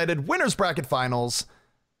versus REUNITED, winners bracket finals.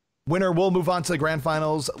 Winner will move on to the grand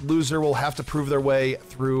finals. Loser will have to prove their way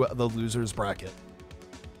through the losers bracket.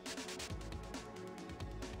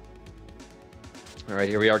 All right,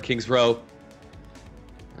 here we are, King's Row.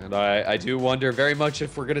 And I do wonder very much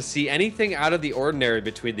if we're going to see anything out of the ordinary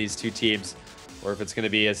between these two teams, or if it's going to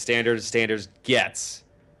be as standards gets.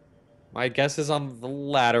 My guess is on the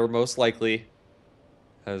latter, most likely,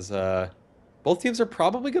 as both teams are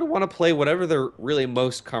probably going to want to play whatever they're really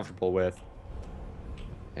most comfortable with.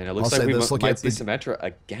 And it looks like we might see Symmetra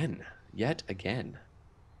again, yet again.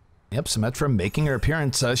 Yep, Symmetra making her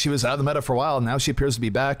appearance. She was out of the meta for a while, now she appears to be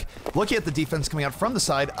back. Looking at the defense coming out from the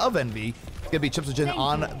side of EnVy. It's going to be Chipsogen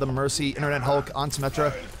on the Mercy, Internet Hulk on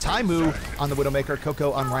Symmetra, Taimu on the Widowmaker,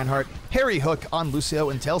 Coco on Reinhardt, Harry Hook on Lucio,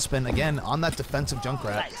 and Tailspin again on that defensive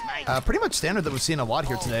Junkrat. Pretty much standard that we've seen a lot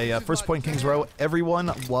here today. First point King's Row,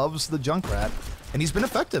 everyone loves the Junkrat, and he's been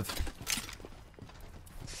effective.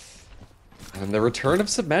 And the return of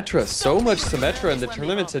Symmetra. So much Symmetra in the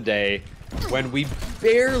tournament today, when we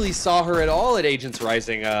barely saw her at all at Agents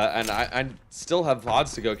Rising, and I still have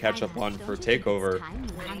VODs to go catch up on for TakeOver.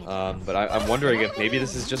 But I'm wondering if maybe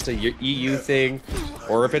this is just a EU thing,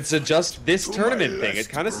 or if it's just this tournament thing. It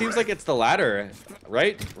kind of seems like it's the latter,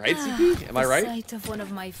 right? Right, CP? Am I right?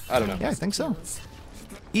 I don't know. Yeah, I think so.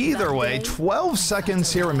 Either way, 12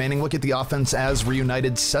 seconds here remaining. Look at the offense as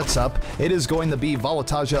REUNITED sets up. It is going to be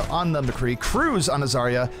Volataja on the McCree, Cruz on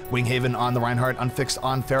Azaria, Winghaven on the Reinhardt, Unfixed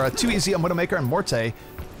on Pharah, Too Easy on Widowmaker, and Morte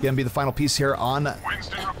gonna be the final piece here on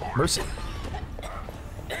Mercy.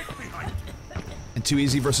 And Too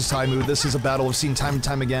Easy versus Taimu. This is a battle we've seen time and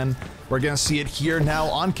time again. We're gonna see it here now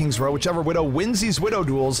on King's Row. Whichever Widow wins these Widow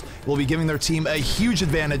duels will be giving their team a huge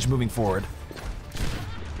advantage moving forward.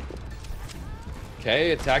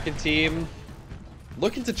 Okay, attacking team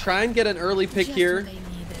looking to try and get an early pick here.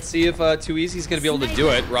 See if Too Easy's going to be able to do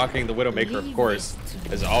it, rocking the Widowmaker, of course,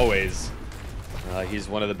 as always. He's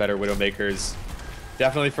one of the better Widowmakers,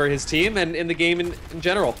 definitely for his team and in the game in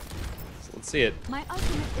general. So let's see it.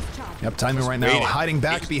 Yep, Taimu right now hiding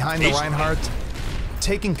back behind the Reinhardt,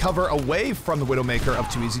 taking cover away from the Widowmaker of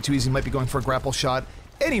Too Easy. Too Easy might be going for a grapple shot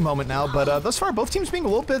any moment now, but thus far both teams being a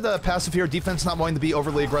little bit passive here. Defense not wanting to be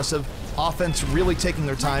overly aggressive, offense really taking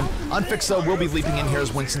their time. Unfixed though will be leaping in here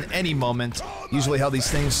as Winston any moment, usually how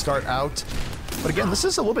these things start out. But again, this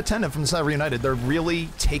is a little bit tentative from the side of Reunited. They're really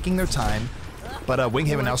taking their time. But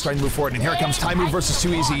Winghaven now starting to move forward, and here it comes. Taimu versus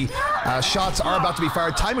Too Easy. Shots are about to be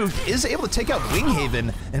fired. Taimu is able to take out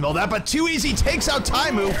Winghaven and all that, but Too Easy takes out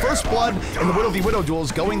Taimu. First blood in the Widow v Widow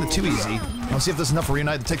duels going to Too Easy. We'll see if this is enough for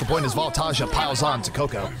Reunited to take the point as Voltaja piles on to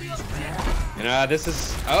Coco. And this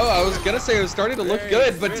is, I was gonna say it was starting to look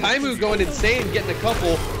good, but Taimu going insane, getting a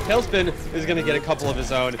couple. Tailspin is gonna get a couple of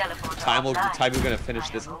his own. Taimu gonna finish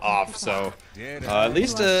this off, so at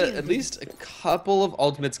least a couple of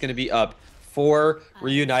ultimates gonna be up for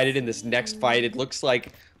Reunited in this next fight. It looks like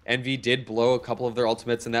Envy did blow a couple of their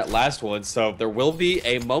ultimates in that last one, so there will be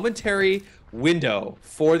a momentary window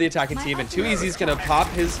for the attacking team, and Too Easy's gonna pop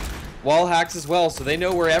his wall hacks as well, so they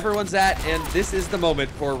know where everyone's at, and this is the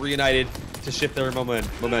moment for Reunited to shift their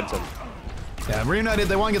momentum. Yeah, Reunited,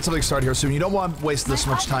 they want to get something started here soon. You don't want to waste this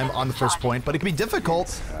much time on the first point, but it can be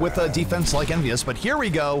difficult with a defense like EnVyUs. But here we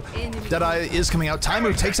go. Deadeye is coming out.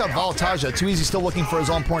 Taimu takes out Voltaja. Too Easy still looking for his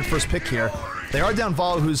on-point first pick here. They are down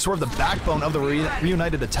Vol, who's sort of the backbone of the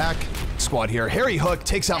Reunited attack squad here. Harry Hook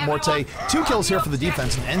takes out Morte. 2 kills here for the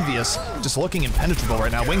defense, and EnVyUs just looking impenetrable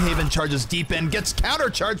right now. Winghaven charges deep in, gets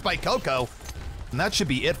counter-charged by Coco. And that should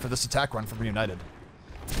be it for this attack run from Reunited.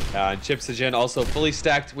 Chipsogen also fully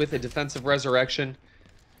stacked with a defensive resurrection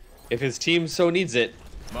if his team so needs it,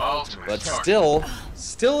 but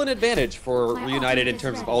still an advantage for Reunited in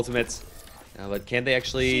terms of ultimates. But can they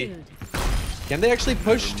actually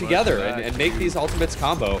push together and make these ultimates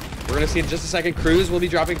combo? We're gonna see in just a second. Cruz will be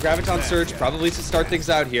dropping Graviton Surge probably to start things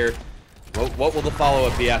out here. What will the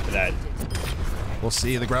follow-up be after that? We'll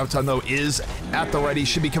see. The Graviton, though, is at the ready.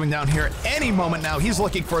 Should be coming down here any moment now. He's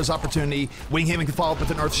looking for his opportunity. Winghaven can follow up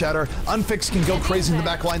with an Earth Shatter. Unfixed can go crazy in the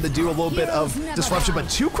back line to do a little bit of disruption, but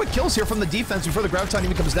 2 quick kills here from the defense before the Graviton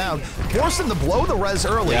even comes down. Forced him to blow the res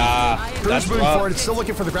early. Yeah, Cruz moving forward. Still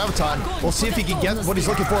looking for the Graviton. We'll see if he can get what he's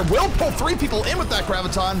looking for. Will pull 3 people in with that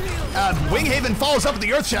Graviton. Winghaven follows up with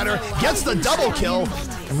the Earth Shatter, gets the double kill.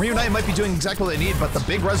 And Reunited might be doing exactly what they need, but the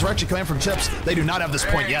big resurrection coming from Chips, they do not have this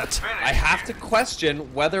point yet. I have to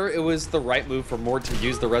question whether it was the right move for Mort to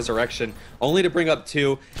use the resurrection, only to bring up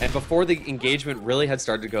 2, and before the engagement really had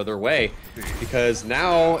started to go their way, because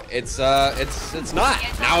now it's not.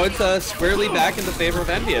 Now it's squarely back in the favor of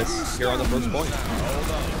EnVyUs here on the first point.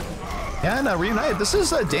 Yeah, and Reunited, this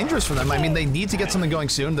is dangerous for them. I mean, they need to get something going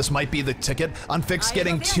soon. This might be the ticket. Unfixed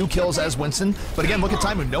getting 2 kills as Winston. But again, look at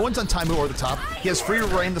Taimu. No one's on Taimu or the top. He has free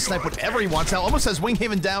reign to snipe whatever he wants. Now almost has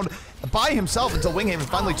Winghaven down by himself until Winghaven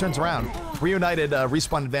finally turns around. Reunited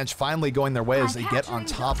respawn advantage finally going their way as they get on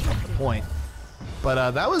top of the point.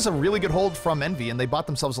 But that was a really good hold from Envy, and they bought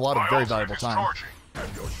themselves a lot of very valuable time.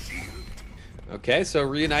 Okay, so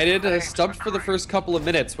Reunited stumped for the first couple of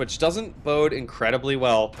minutes, which doesn't bode incredibly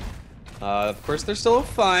well. Of course, they're still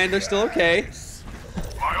fine. They're still okay.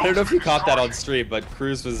 I don't know if you caught that on stream, but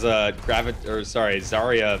Cruz was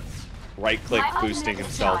Zarya right-click boosting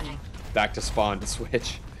himself back to spawn to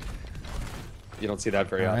switch. You don't see that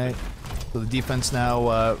very often. Right. So the defense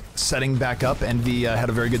now setting back up. Envy had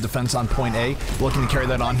a very good defense on point A, looking to carry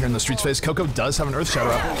that on here in the street space. Coco does have an Earth Shatter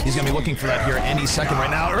up. He's going to be looking for that here any second right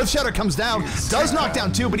now. Earth Shatter comes down, does knock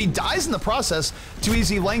down 2, but he dies in the process. Too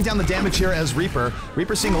Easy laying down the damage here as Reaper.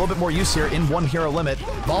 Reaper seeing a little bit more use here in 1 hero limit.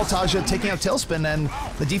 Voltaja taking out Tailspin, and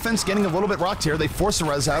the defense getting a little bit rocked here. They force the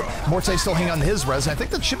res out. Morte still hanging on to his res. I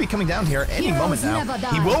think that should be coming down here any moment now.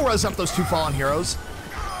 He will res up those 2 fallen heroes.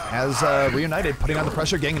 As Reunited putting on the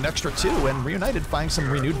pressure, getting an extra 2, and Reunited finding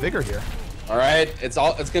some renewed vigor here. All right, it's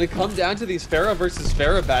going to come down to these Pharah versus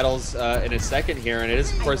Pharah battles in a second here, and it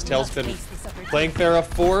is, of course, Tailspin playing Pharah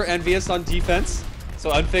for EnVyUs on defense.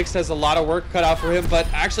 So Unfixed has a lot of work cut out for him, but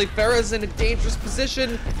actually Pharah's in a dangerous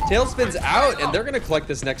position. Tailspin's out, and they're going to collect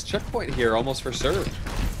this next checkpoint here, almost for sure.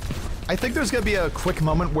 I think there's going to be a quick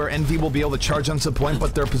moment where Envy will be able to charge on some point,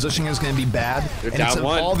 but their positioning is going to be bad. They're and down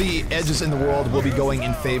 1. All the edges in the world will be going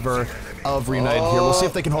in favor of Reunited here. We'll see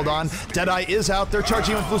if they can hold on. Deadeye is out. They're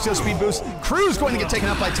charging with Lucio speed boost. Cruz going to get taken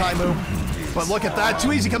out by Taimu. But look at that.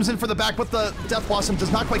 Too Easy comes in for the back with the Death Blossom.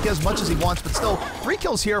 Does not quite get as much as he wants, but still 3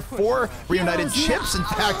 kills here for Reunited. Chips, in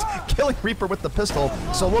fact, killing Reaper with the pistol.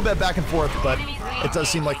 So a little bit back and forth, but it does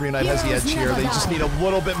seem like Reunited has the edge here. They just need a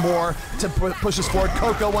little bit more to push us forward.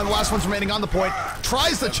 Coco, one of the last ones remaining on the point,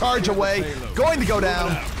 tries to charge away, going to go down.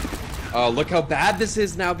 Look how bad this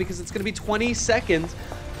is now, because it's going to be 20 seconds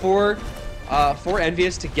for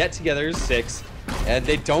EnVyUs to get together 6. And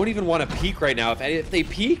they don't even want to peek right now. If they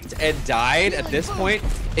peeked and died at this point,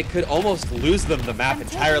 it could almost lose them the map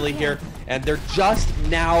entirely here. And they're just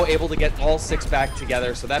now able to get all 6 back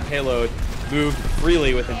together, so that payload moved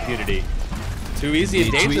freely with impunity. Too Easy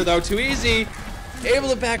in danger, though. Too Easy able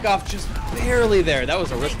to back off just barely there. That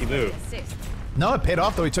was a risky move. No, it paid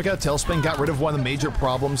off though. He took out Tailspin, got rid of one of the major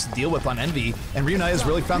problems to deal with on Envy, and REUNITED has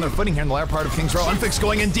really found their footing here in the latter part of King's Row. Unfixed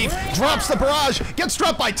going in deep, drops the barrage, gets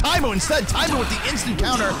dropped by Taimu instead. Taimu with the instant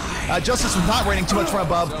counter. Justice was not raining too much from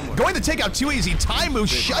above. Going to take out Too Easy. Taimu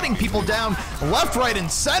shutting people down left, right, and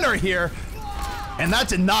center here. And that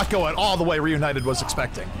did not go at all the way REUNITED was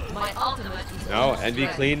expecting. No, Envy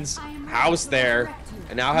cleans house there,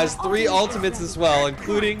 and now has 3 ultimates as well,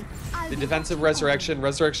 including the defensive Resurrection.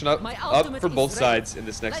 Resurrection up for both sides in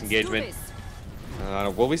this next engagement.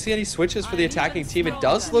 Will we see any switches for the attacking team? It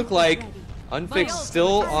does look like Unfixed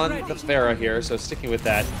still on the Pharah here, so sticking with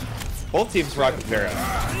that. Both teams rock the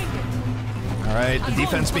Pharah. All right, the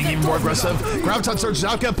defense being even more aggressive. Graviton Surge is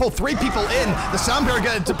out, gonna pull 3 people in. The Sound Barrier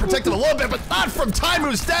gonna to protect him a little bit, but not from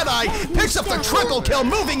Taimu's Deadeye. Picks up the triple kill,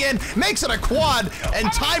 moving in, makes it a quad, and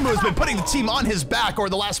Taimu has been putting the team on his back over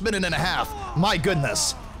the last minute and a half. My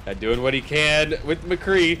goodness. Doing what he can with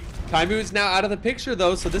McCree. Taimu is now out of the picture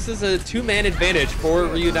though, so this is a 2-man advantage for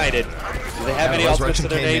REUNITED. Do they have any ultimates to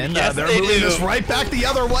their name? Yes, they're they moving do. this right back the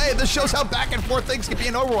other way. This shows how back and forth things can be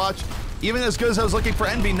in Overwatch. Even as good as I was looking for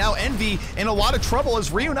Envy, now Envy in a lot of trouble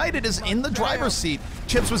as REUNITED is in the driver's seat.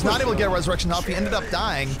 Chips was not able to get a resurrection off. He ended up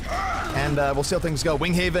dying. And we'll see how things go.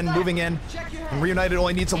 Winghaven moving in. And REUNITED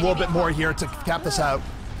only needs a little bit more here to cap this out.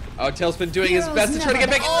 Oh, Tailspin doing his best to try to get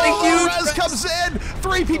back. Oh, Rez comes in.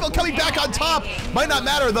 3 people coming back on top. Might not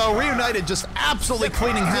matter though. REUNITED just absolutely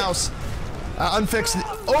cleaning house. Unfixed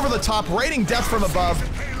over the top, raining death from above.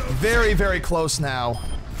 Very, very close now.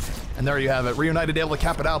 And there you have it. REUNITED able to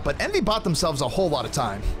cap it out, but Envy bought themselves a whole lot of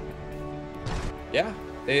time. Yeah,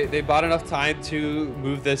 they bought enough time to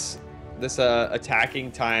move this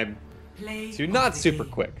attacking time to not super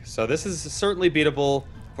quick. So this is certainly beatable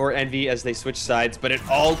for Envy as they switch sides, but it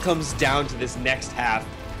all comes down to this next half.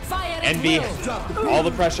 Envy, all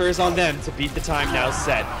the pressure is on them to beat the time now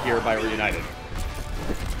set here by REUNITED.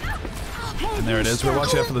 And there it is. We're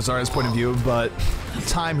watching it from the Zarya's point of view, but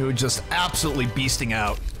Taimu just absolutely beasting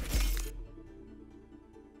out.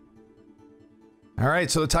 All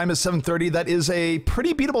right, so the time is 7:30. That is a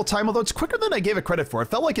pretty beatable time, although it's quicker than I gave it credit for. It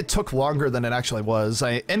felt like it took longer than it actually was.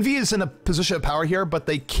 Envy is in a position of power here, but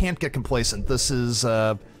they can't get complacent. This is,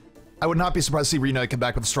 I would not be surprised to see REUNITED come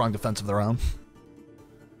back with a strong defense of their own.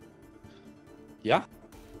 Yeah.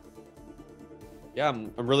 Yeah,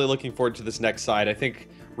 I'm really looking forward to this next side. I think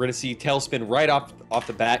we're going to see Tailspin right off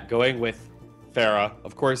the bat going with Pharah.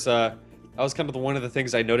 Of course, that was kind of one of the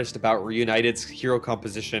things I noticed about REUNITED's hero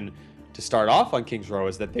composition to start off on King's Row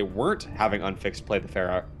is that they weren't having Unfixed play the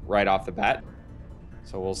Pharah right off the bat.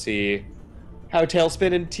 So we'll see how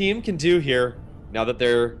Tailspin and team can do here now that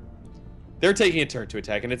they're taking a turn to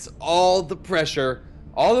attack, and it's all the pressure,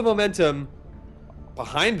 all the momentum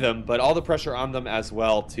behind them, but all the pressure on them as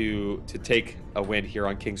well to take a win here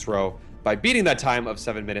on King's Row by beating that time of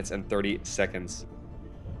 7 minutes and 30 seconds.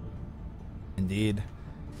 Indeed.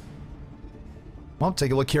 Well,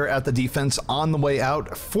 take a look here at the defense on the way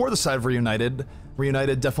out for the side of REUNITED.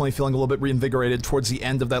 REUNITED definitely feeling a little bit reinvigorated towards the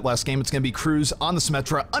end of that last game. It's going to be Cruz on the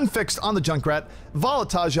Symmetra, Unfixed on the Junkrat,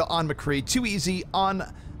 Volataja on McCree, Too Easy on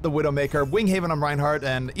the Widowmaker, Winghaven on Reinhardt,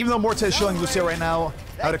 and even though Morte is showing Lucio right now,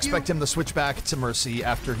 I would expect him to switch back to Mercy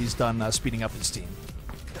after he's done speeding up his team.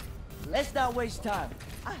 Let's not waste time.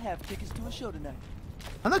 I have tickets to a show tonight.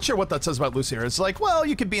 I'm not sure what that says about Lucy here. It's like, well,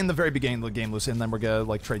 you could be in the very beginning of the game, Lucy, and then we're gonna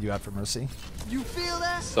like trade you out for Mercy. You feel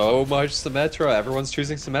that? So much Symmetra. Everyone's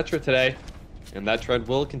choosing Symmetra today, and that trend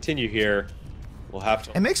will continue here. We'll have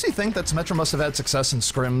to. It makes me think that Symmetra must have had success in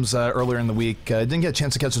scrims earlier in the week. Didn't get a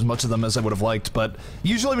chance to catch as much of them as I would have liked, but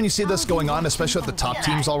usually when you see this going on, especially with the top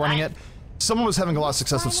teams all running it, someone was having a lot of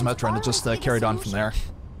success with Symmetra, and it just carried on from there.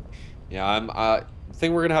 Yeah, the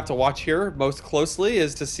thing we're gonna have to watch here most closely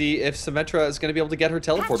is to see if Symmetra is gonna be able to get her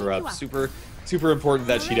teleporter up. Super important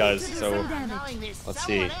that she does. So let's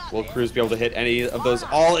see. Will Cruz be able to hit any of those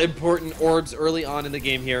all-important orbs early on in the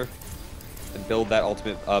game here and build that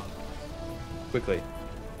ultimate up quickly?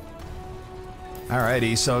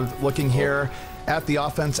 Alrighty, so looking here at the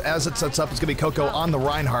offense as it sets up, it's gonna be Coco on the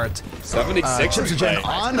Reinhardt. 76 Chips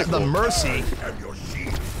on the Mercy.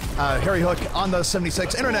 Harry Hook on the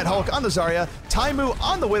 76, Internet Hulk on the Zarya, Taimu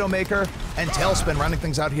on the Widowmaker, and Tailspin rounding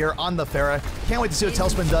things out here on the Pharah. Can't wait to see what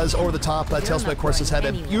Tailspin does over the top. Tailspin, of course, has had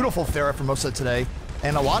a beautiful Pharah for most of today,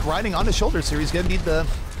 and a lot riding on his shoulders here. He's going to need to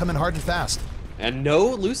come in hard and fast. And no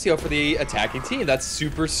Lucio for the attacking team. That's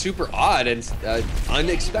super odd and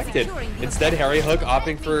unexpected. Instead, Harry Hook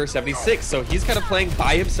opting for 76, so he's kind of playing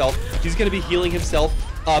by himself. He's going to be healing himself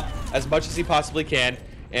up as much as he possibly can.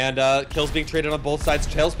 And kills being traded on both sides.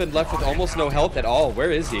 Tailspin left with almost no health at all.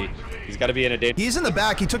 Where is he? He's got to be in a danger. He's in the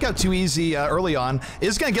back. He took out Too Easy early on.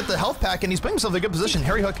 Is going to get the health pack, and he's putting himself in a good position.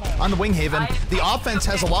 Harry Hook on the Wing Haven. The offense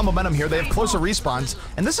has a lot of momentum here. They have closer respawns,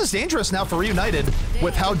 and this is dangerous now for REUNITED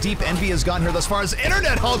with how deep Envy has gone here thus far. As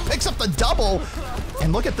Internet Hulk picks up the double,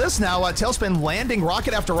 and look at this now. Tailspin landing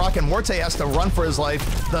rocket after rocket. Morte has to run for his life.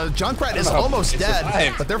 The Junkrat is almost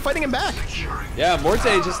dead, but they're fighting him back. Yeah, Morte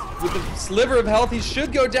just with a sliver of health, he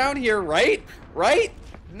should go down here, right? Right?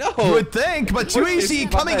 No. You would think, but Too Easy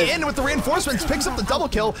coming in with the reinforcements, picks up the double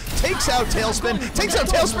kill, takes out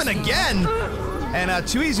Tailspin again. And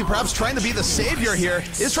Too Easy perhaps trying to be the savior here,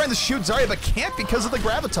 is trying to shoot Zarya, but can't because of the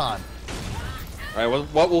Graviton. All right,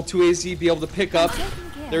 what will Too Easy be able to pick up?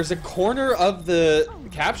 There's a corner of the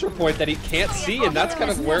capture point that he can't see, and that's kind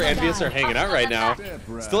of where EnVyUs are hanging out right now.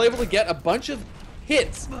 Still able to get a bunch of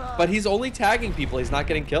hits, but he's only tagging people. He's not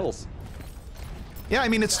getting kills. Yeah, I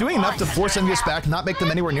mean, it's doing enough to force EnVyUs back, not make them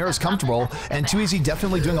anywhere near as comfortable, and Too Easy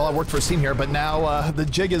definitely doing a lot of work for his team here, but now the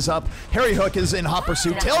jig is up. Harry Hook is in hot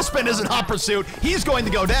pursuit. Tailspin is in hot pursuit. He's going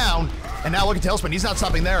to go down, and now look at Tailspin. He's not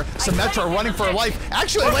stopping there. Symmetra running for her life.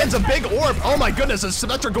 Actually lands a big orb. Oh my goodness, is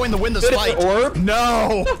Symmetra going to win this fight? Orb?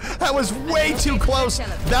 No, that was way too close.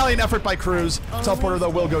 Valiant effort by Cruz. Teleporter, though,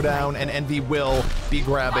 will go down, and Envy will be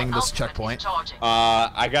grabbing this checkpoint.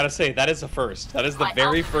 I gotta say, that is a first. That is the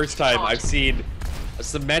very first time I've seen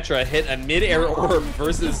Symmetra hit a mid-air orb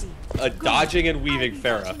versus a dodging and weaving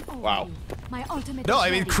Pharah. Wow. No, I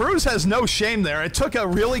mean, Cruz has no shame there. It took a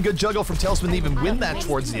really good juggle from Tailspin to even win that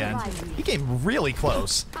towards the end. He came really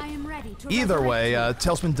close. Either way,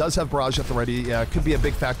 Tailspin does have Barrage at the ready. Could be a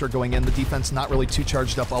big factor going in. The defense not really too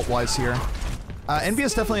charged up ult-wise here.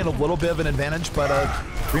 EnVyUs definitely in a little bit of an advantage, but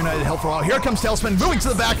REUNITED held for a while. Here comes Tailspin, moving to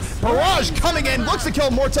the back. Barrage coming in, looks to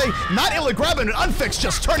kill Morte. Not able to grab him, and Unfix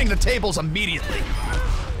just turning the tables immediately.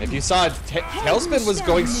 If you saw, Tailspin was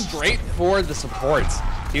going straight for the supports.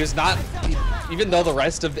 He was not, even though the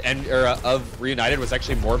rest of REUNITED was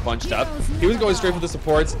actually more bunched up, he was going straight for the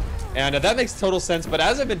supports, and that makes total sense. But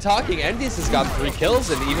as I've been talking, EnVyUs has got 3 kills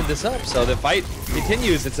and evened this up, so the fight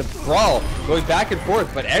continues. It's a brawl going back and forth,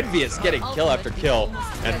 but EnVyUs getting kill after kill,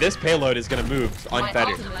 and this payload is going to move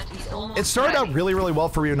unfettered. It started out really, really well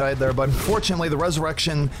for REUNITED there, but unfortunately the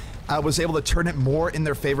Resurrection was able to turn it more in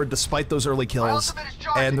their favor despite those early kills,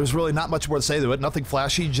 and there's really not much more to say to it. Nothing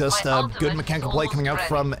flashy, just good mechanical play coming out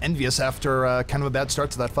from EnVyUs after kind of a bad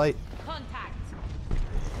start to that fight.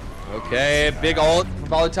 Okay, big ult.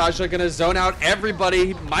 Voltage gonna zone out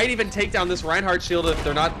everybody. Might even take down this Reinhardt shield if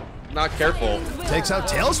they're not careful. Takes out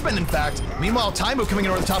Tailspin, in fact. Meanwhile, Taimu coming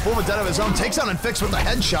in over the top, over dead of his own, takes out Unfix with a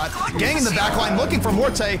headshot. Gang in the backline looking for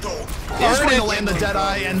Morte. Is going to land the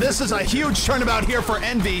Deadeye, and this is a huge turnabout here for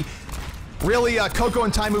Envy. Really, Coco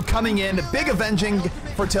and Taimu coming in, big avenging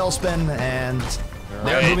for Tailspin, and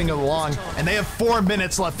they're moving it along. And they have 4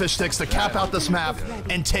 minutes left, Fish Sticks, to cap out this map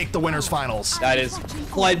and take the winners finals. That is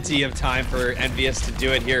plenty of time for EnVyUs to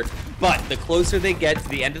do it here. But the closer they get to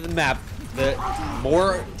the end of the map, the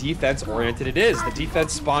more defense-oriented it is. The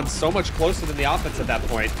defense spawns so much closer than the offense at that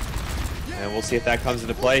point. And we'll see if that comes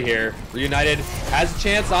into play here. REUNITED has a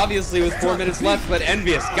chance, obviously, with 4 minutes left, but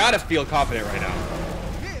EnVyUs gotta feel confident right now.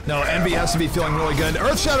 No, Envy has to be feeling really good.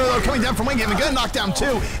 Earth Shadow, though, coming down from Wing Haven, gonna knock down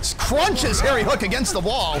 2. Crunches Harry Hook against the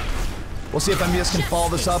wall. We'll see if EnVyUs can follow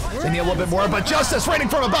this up. They need a little bit more, but Justice raining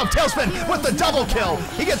from above. Tailspin with the double kill.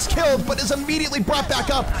 He gets killed, but is immediately brought back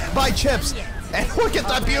up by Chips. And look at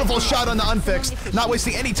that beautiful shot on the Unfixed. Not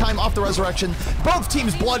wasting any time off the Resurrection. Both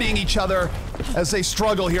teams bloodying each other as they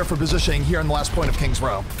struggle here for positioning here in the last point of King's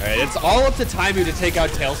Row. All right, it's all up to Taimu to take out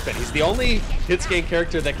Tailspin. He's the only hitscan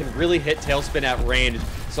character that can really hit Tailspin at range.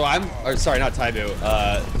 So sorry, not Taimu,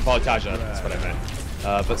 Volataja, that's what I meant.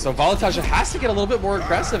 But so Volataja has to get a little bit more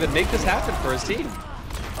aggressive and make this happen for his team.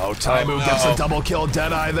 Oh, Taimu gets a double kill,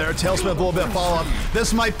 Deadeye there. Tailspin with a little bit of follow-up.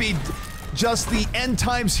 This might be just the end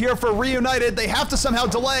times here for REUNITED. They have to somehow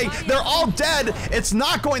delay. They're all dead. It's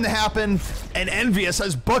not going to happen. And EnVyUs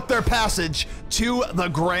has booked their passage to the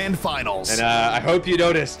grand finals. And I hope you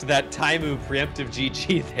noticed that Taimu preemptive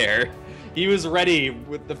GG there. He was ready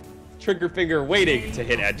with the trigger finger waiting to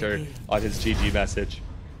hit enter on his GG message.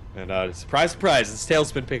 And surprise, surprise, it's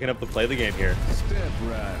Tailspin picking up the play of the game here.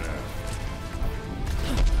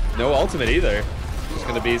 No ultimate either. Just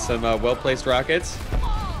gonna be some well-placed rockets.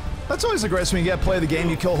 That's always the greatest when you get play of the game,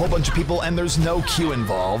 you kill a whole bunch of people, and there's no Q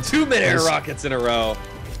involved. 2 mid-air rockets in a row.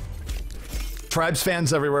 Tribes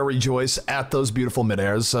fans everywhere rejoice at those beautiful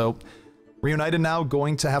mid-airs, so REUNITED now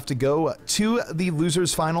going to have to go to the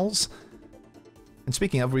losers finals. And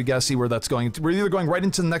speaking of, we gotta see where that's going. We're either going right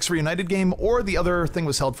into the next REUNITED game, or the other thing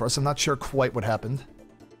was held for us. I'm not sure quite what happened.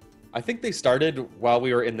 I think they started while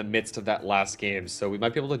we were in the midst of that last game, so we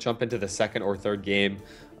might be able to jump into the second or third game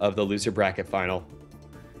of the loser bracket final.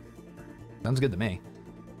 Sounds good to me.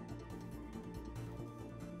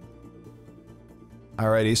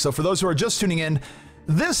 Alrighty, so for those who are just tuning in,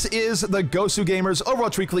 this is the GosuGamers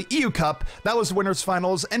Overwatch Weekly EU Cup. That was the winners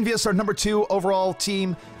finals. EnVyUs, our number 2 overall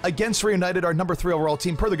team, against REUNITED, our number 3 overall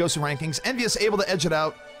team per the Gosu rankings. EnVyUs able to edge it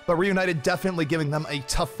out, but REUNITED definitely giving them a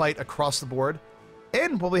tough fight across the board.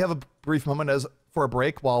 And while we have a brief moment for a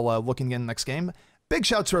break while looking in the next game, big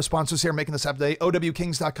shout to our sponsors here making this happen today,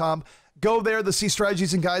 OWKings.com. Go there to see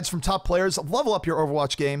strategies and guides from top players. Level up your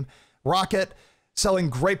Overwatch game. Rocket, selling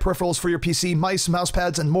great peripherals for your PC, mice, mouse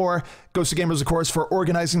pads, and more. GosuGamers, of course, for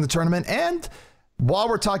organizing the tournament. And while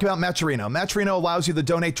we're talking about Matcherino, Matcherino allows you to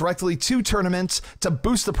donate directly to tournaments to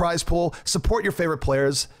boost the prize pool, support your favorite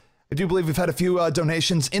players. I do believe we've had a few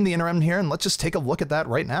donations in the interim here, and let's just take a look at that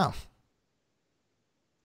right now.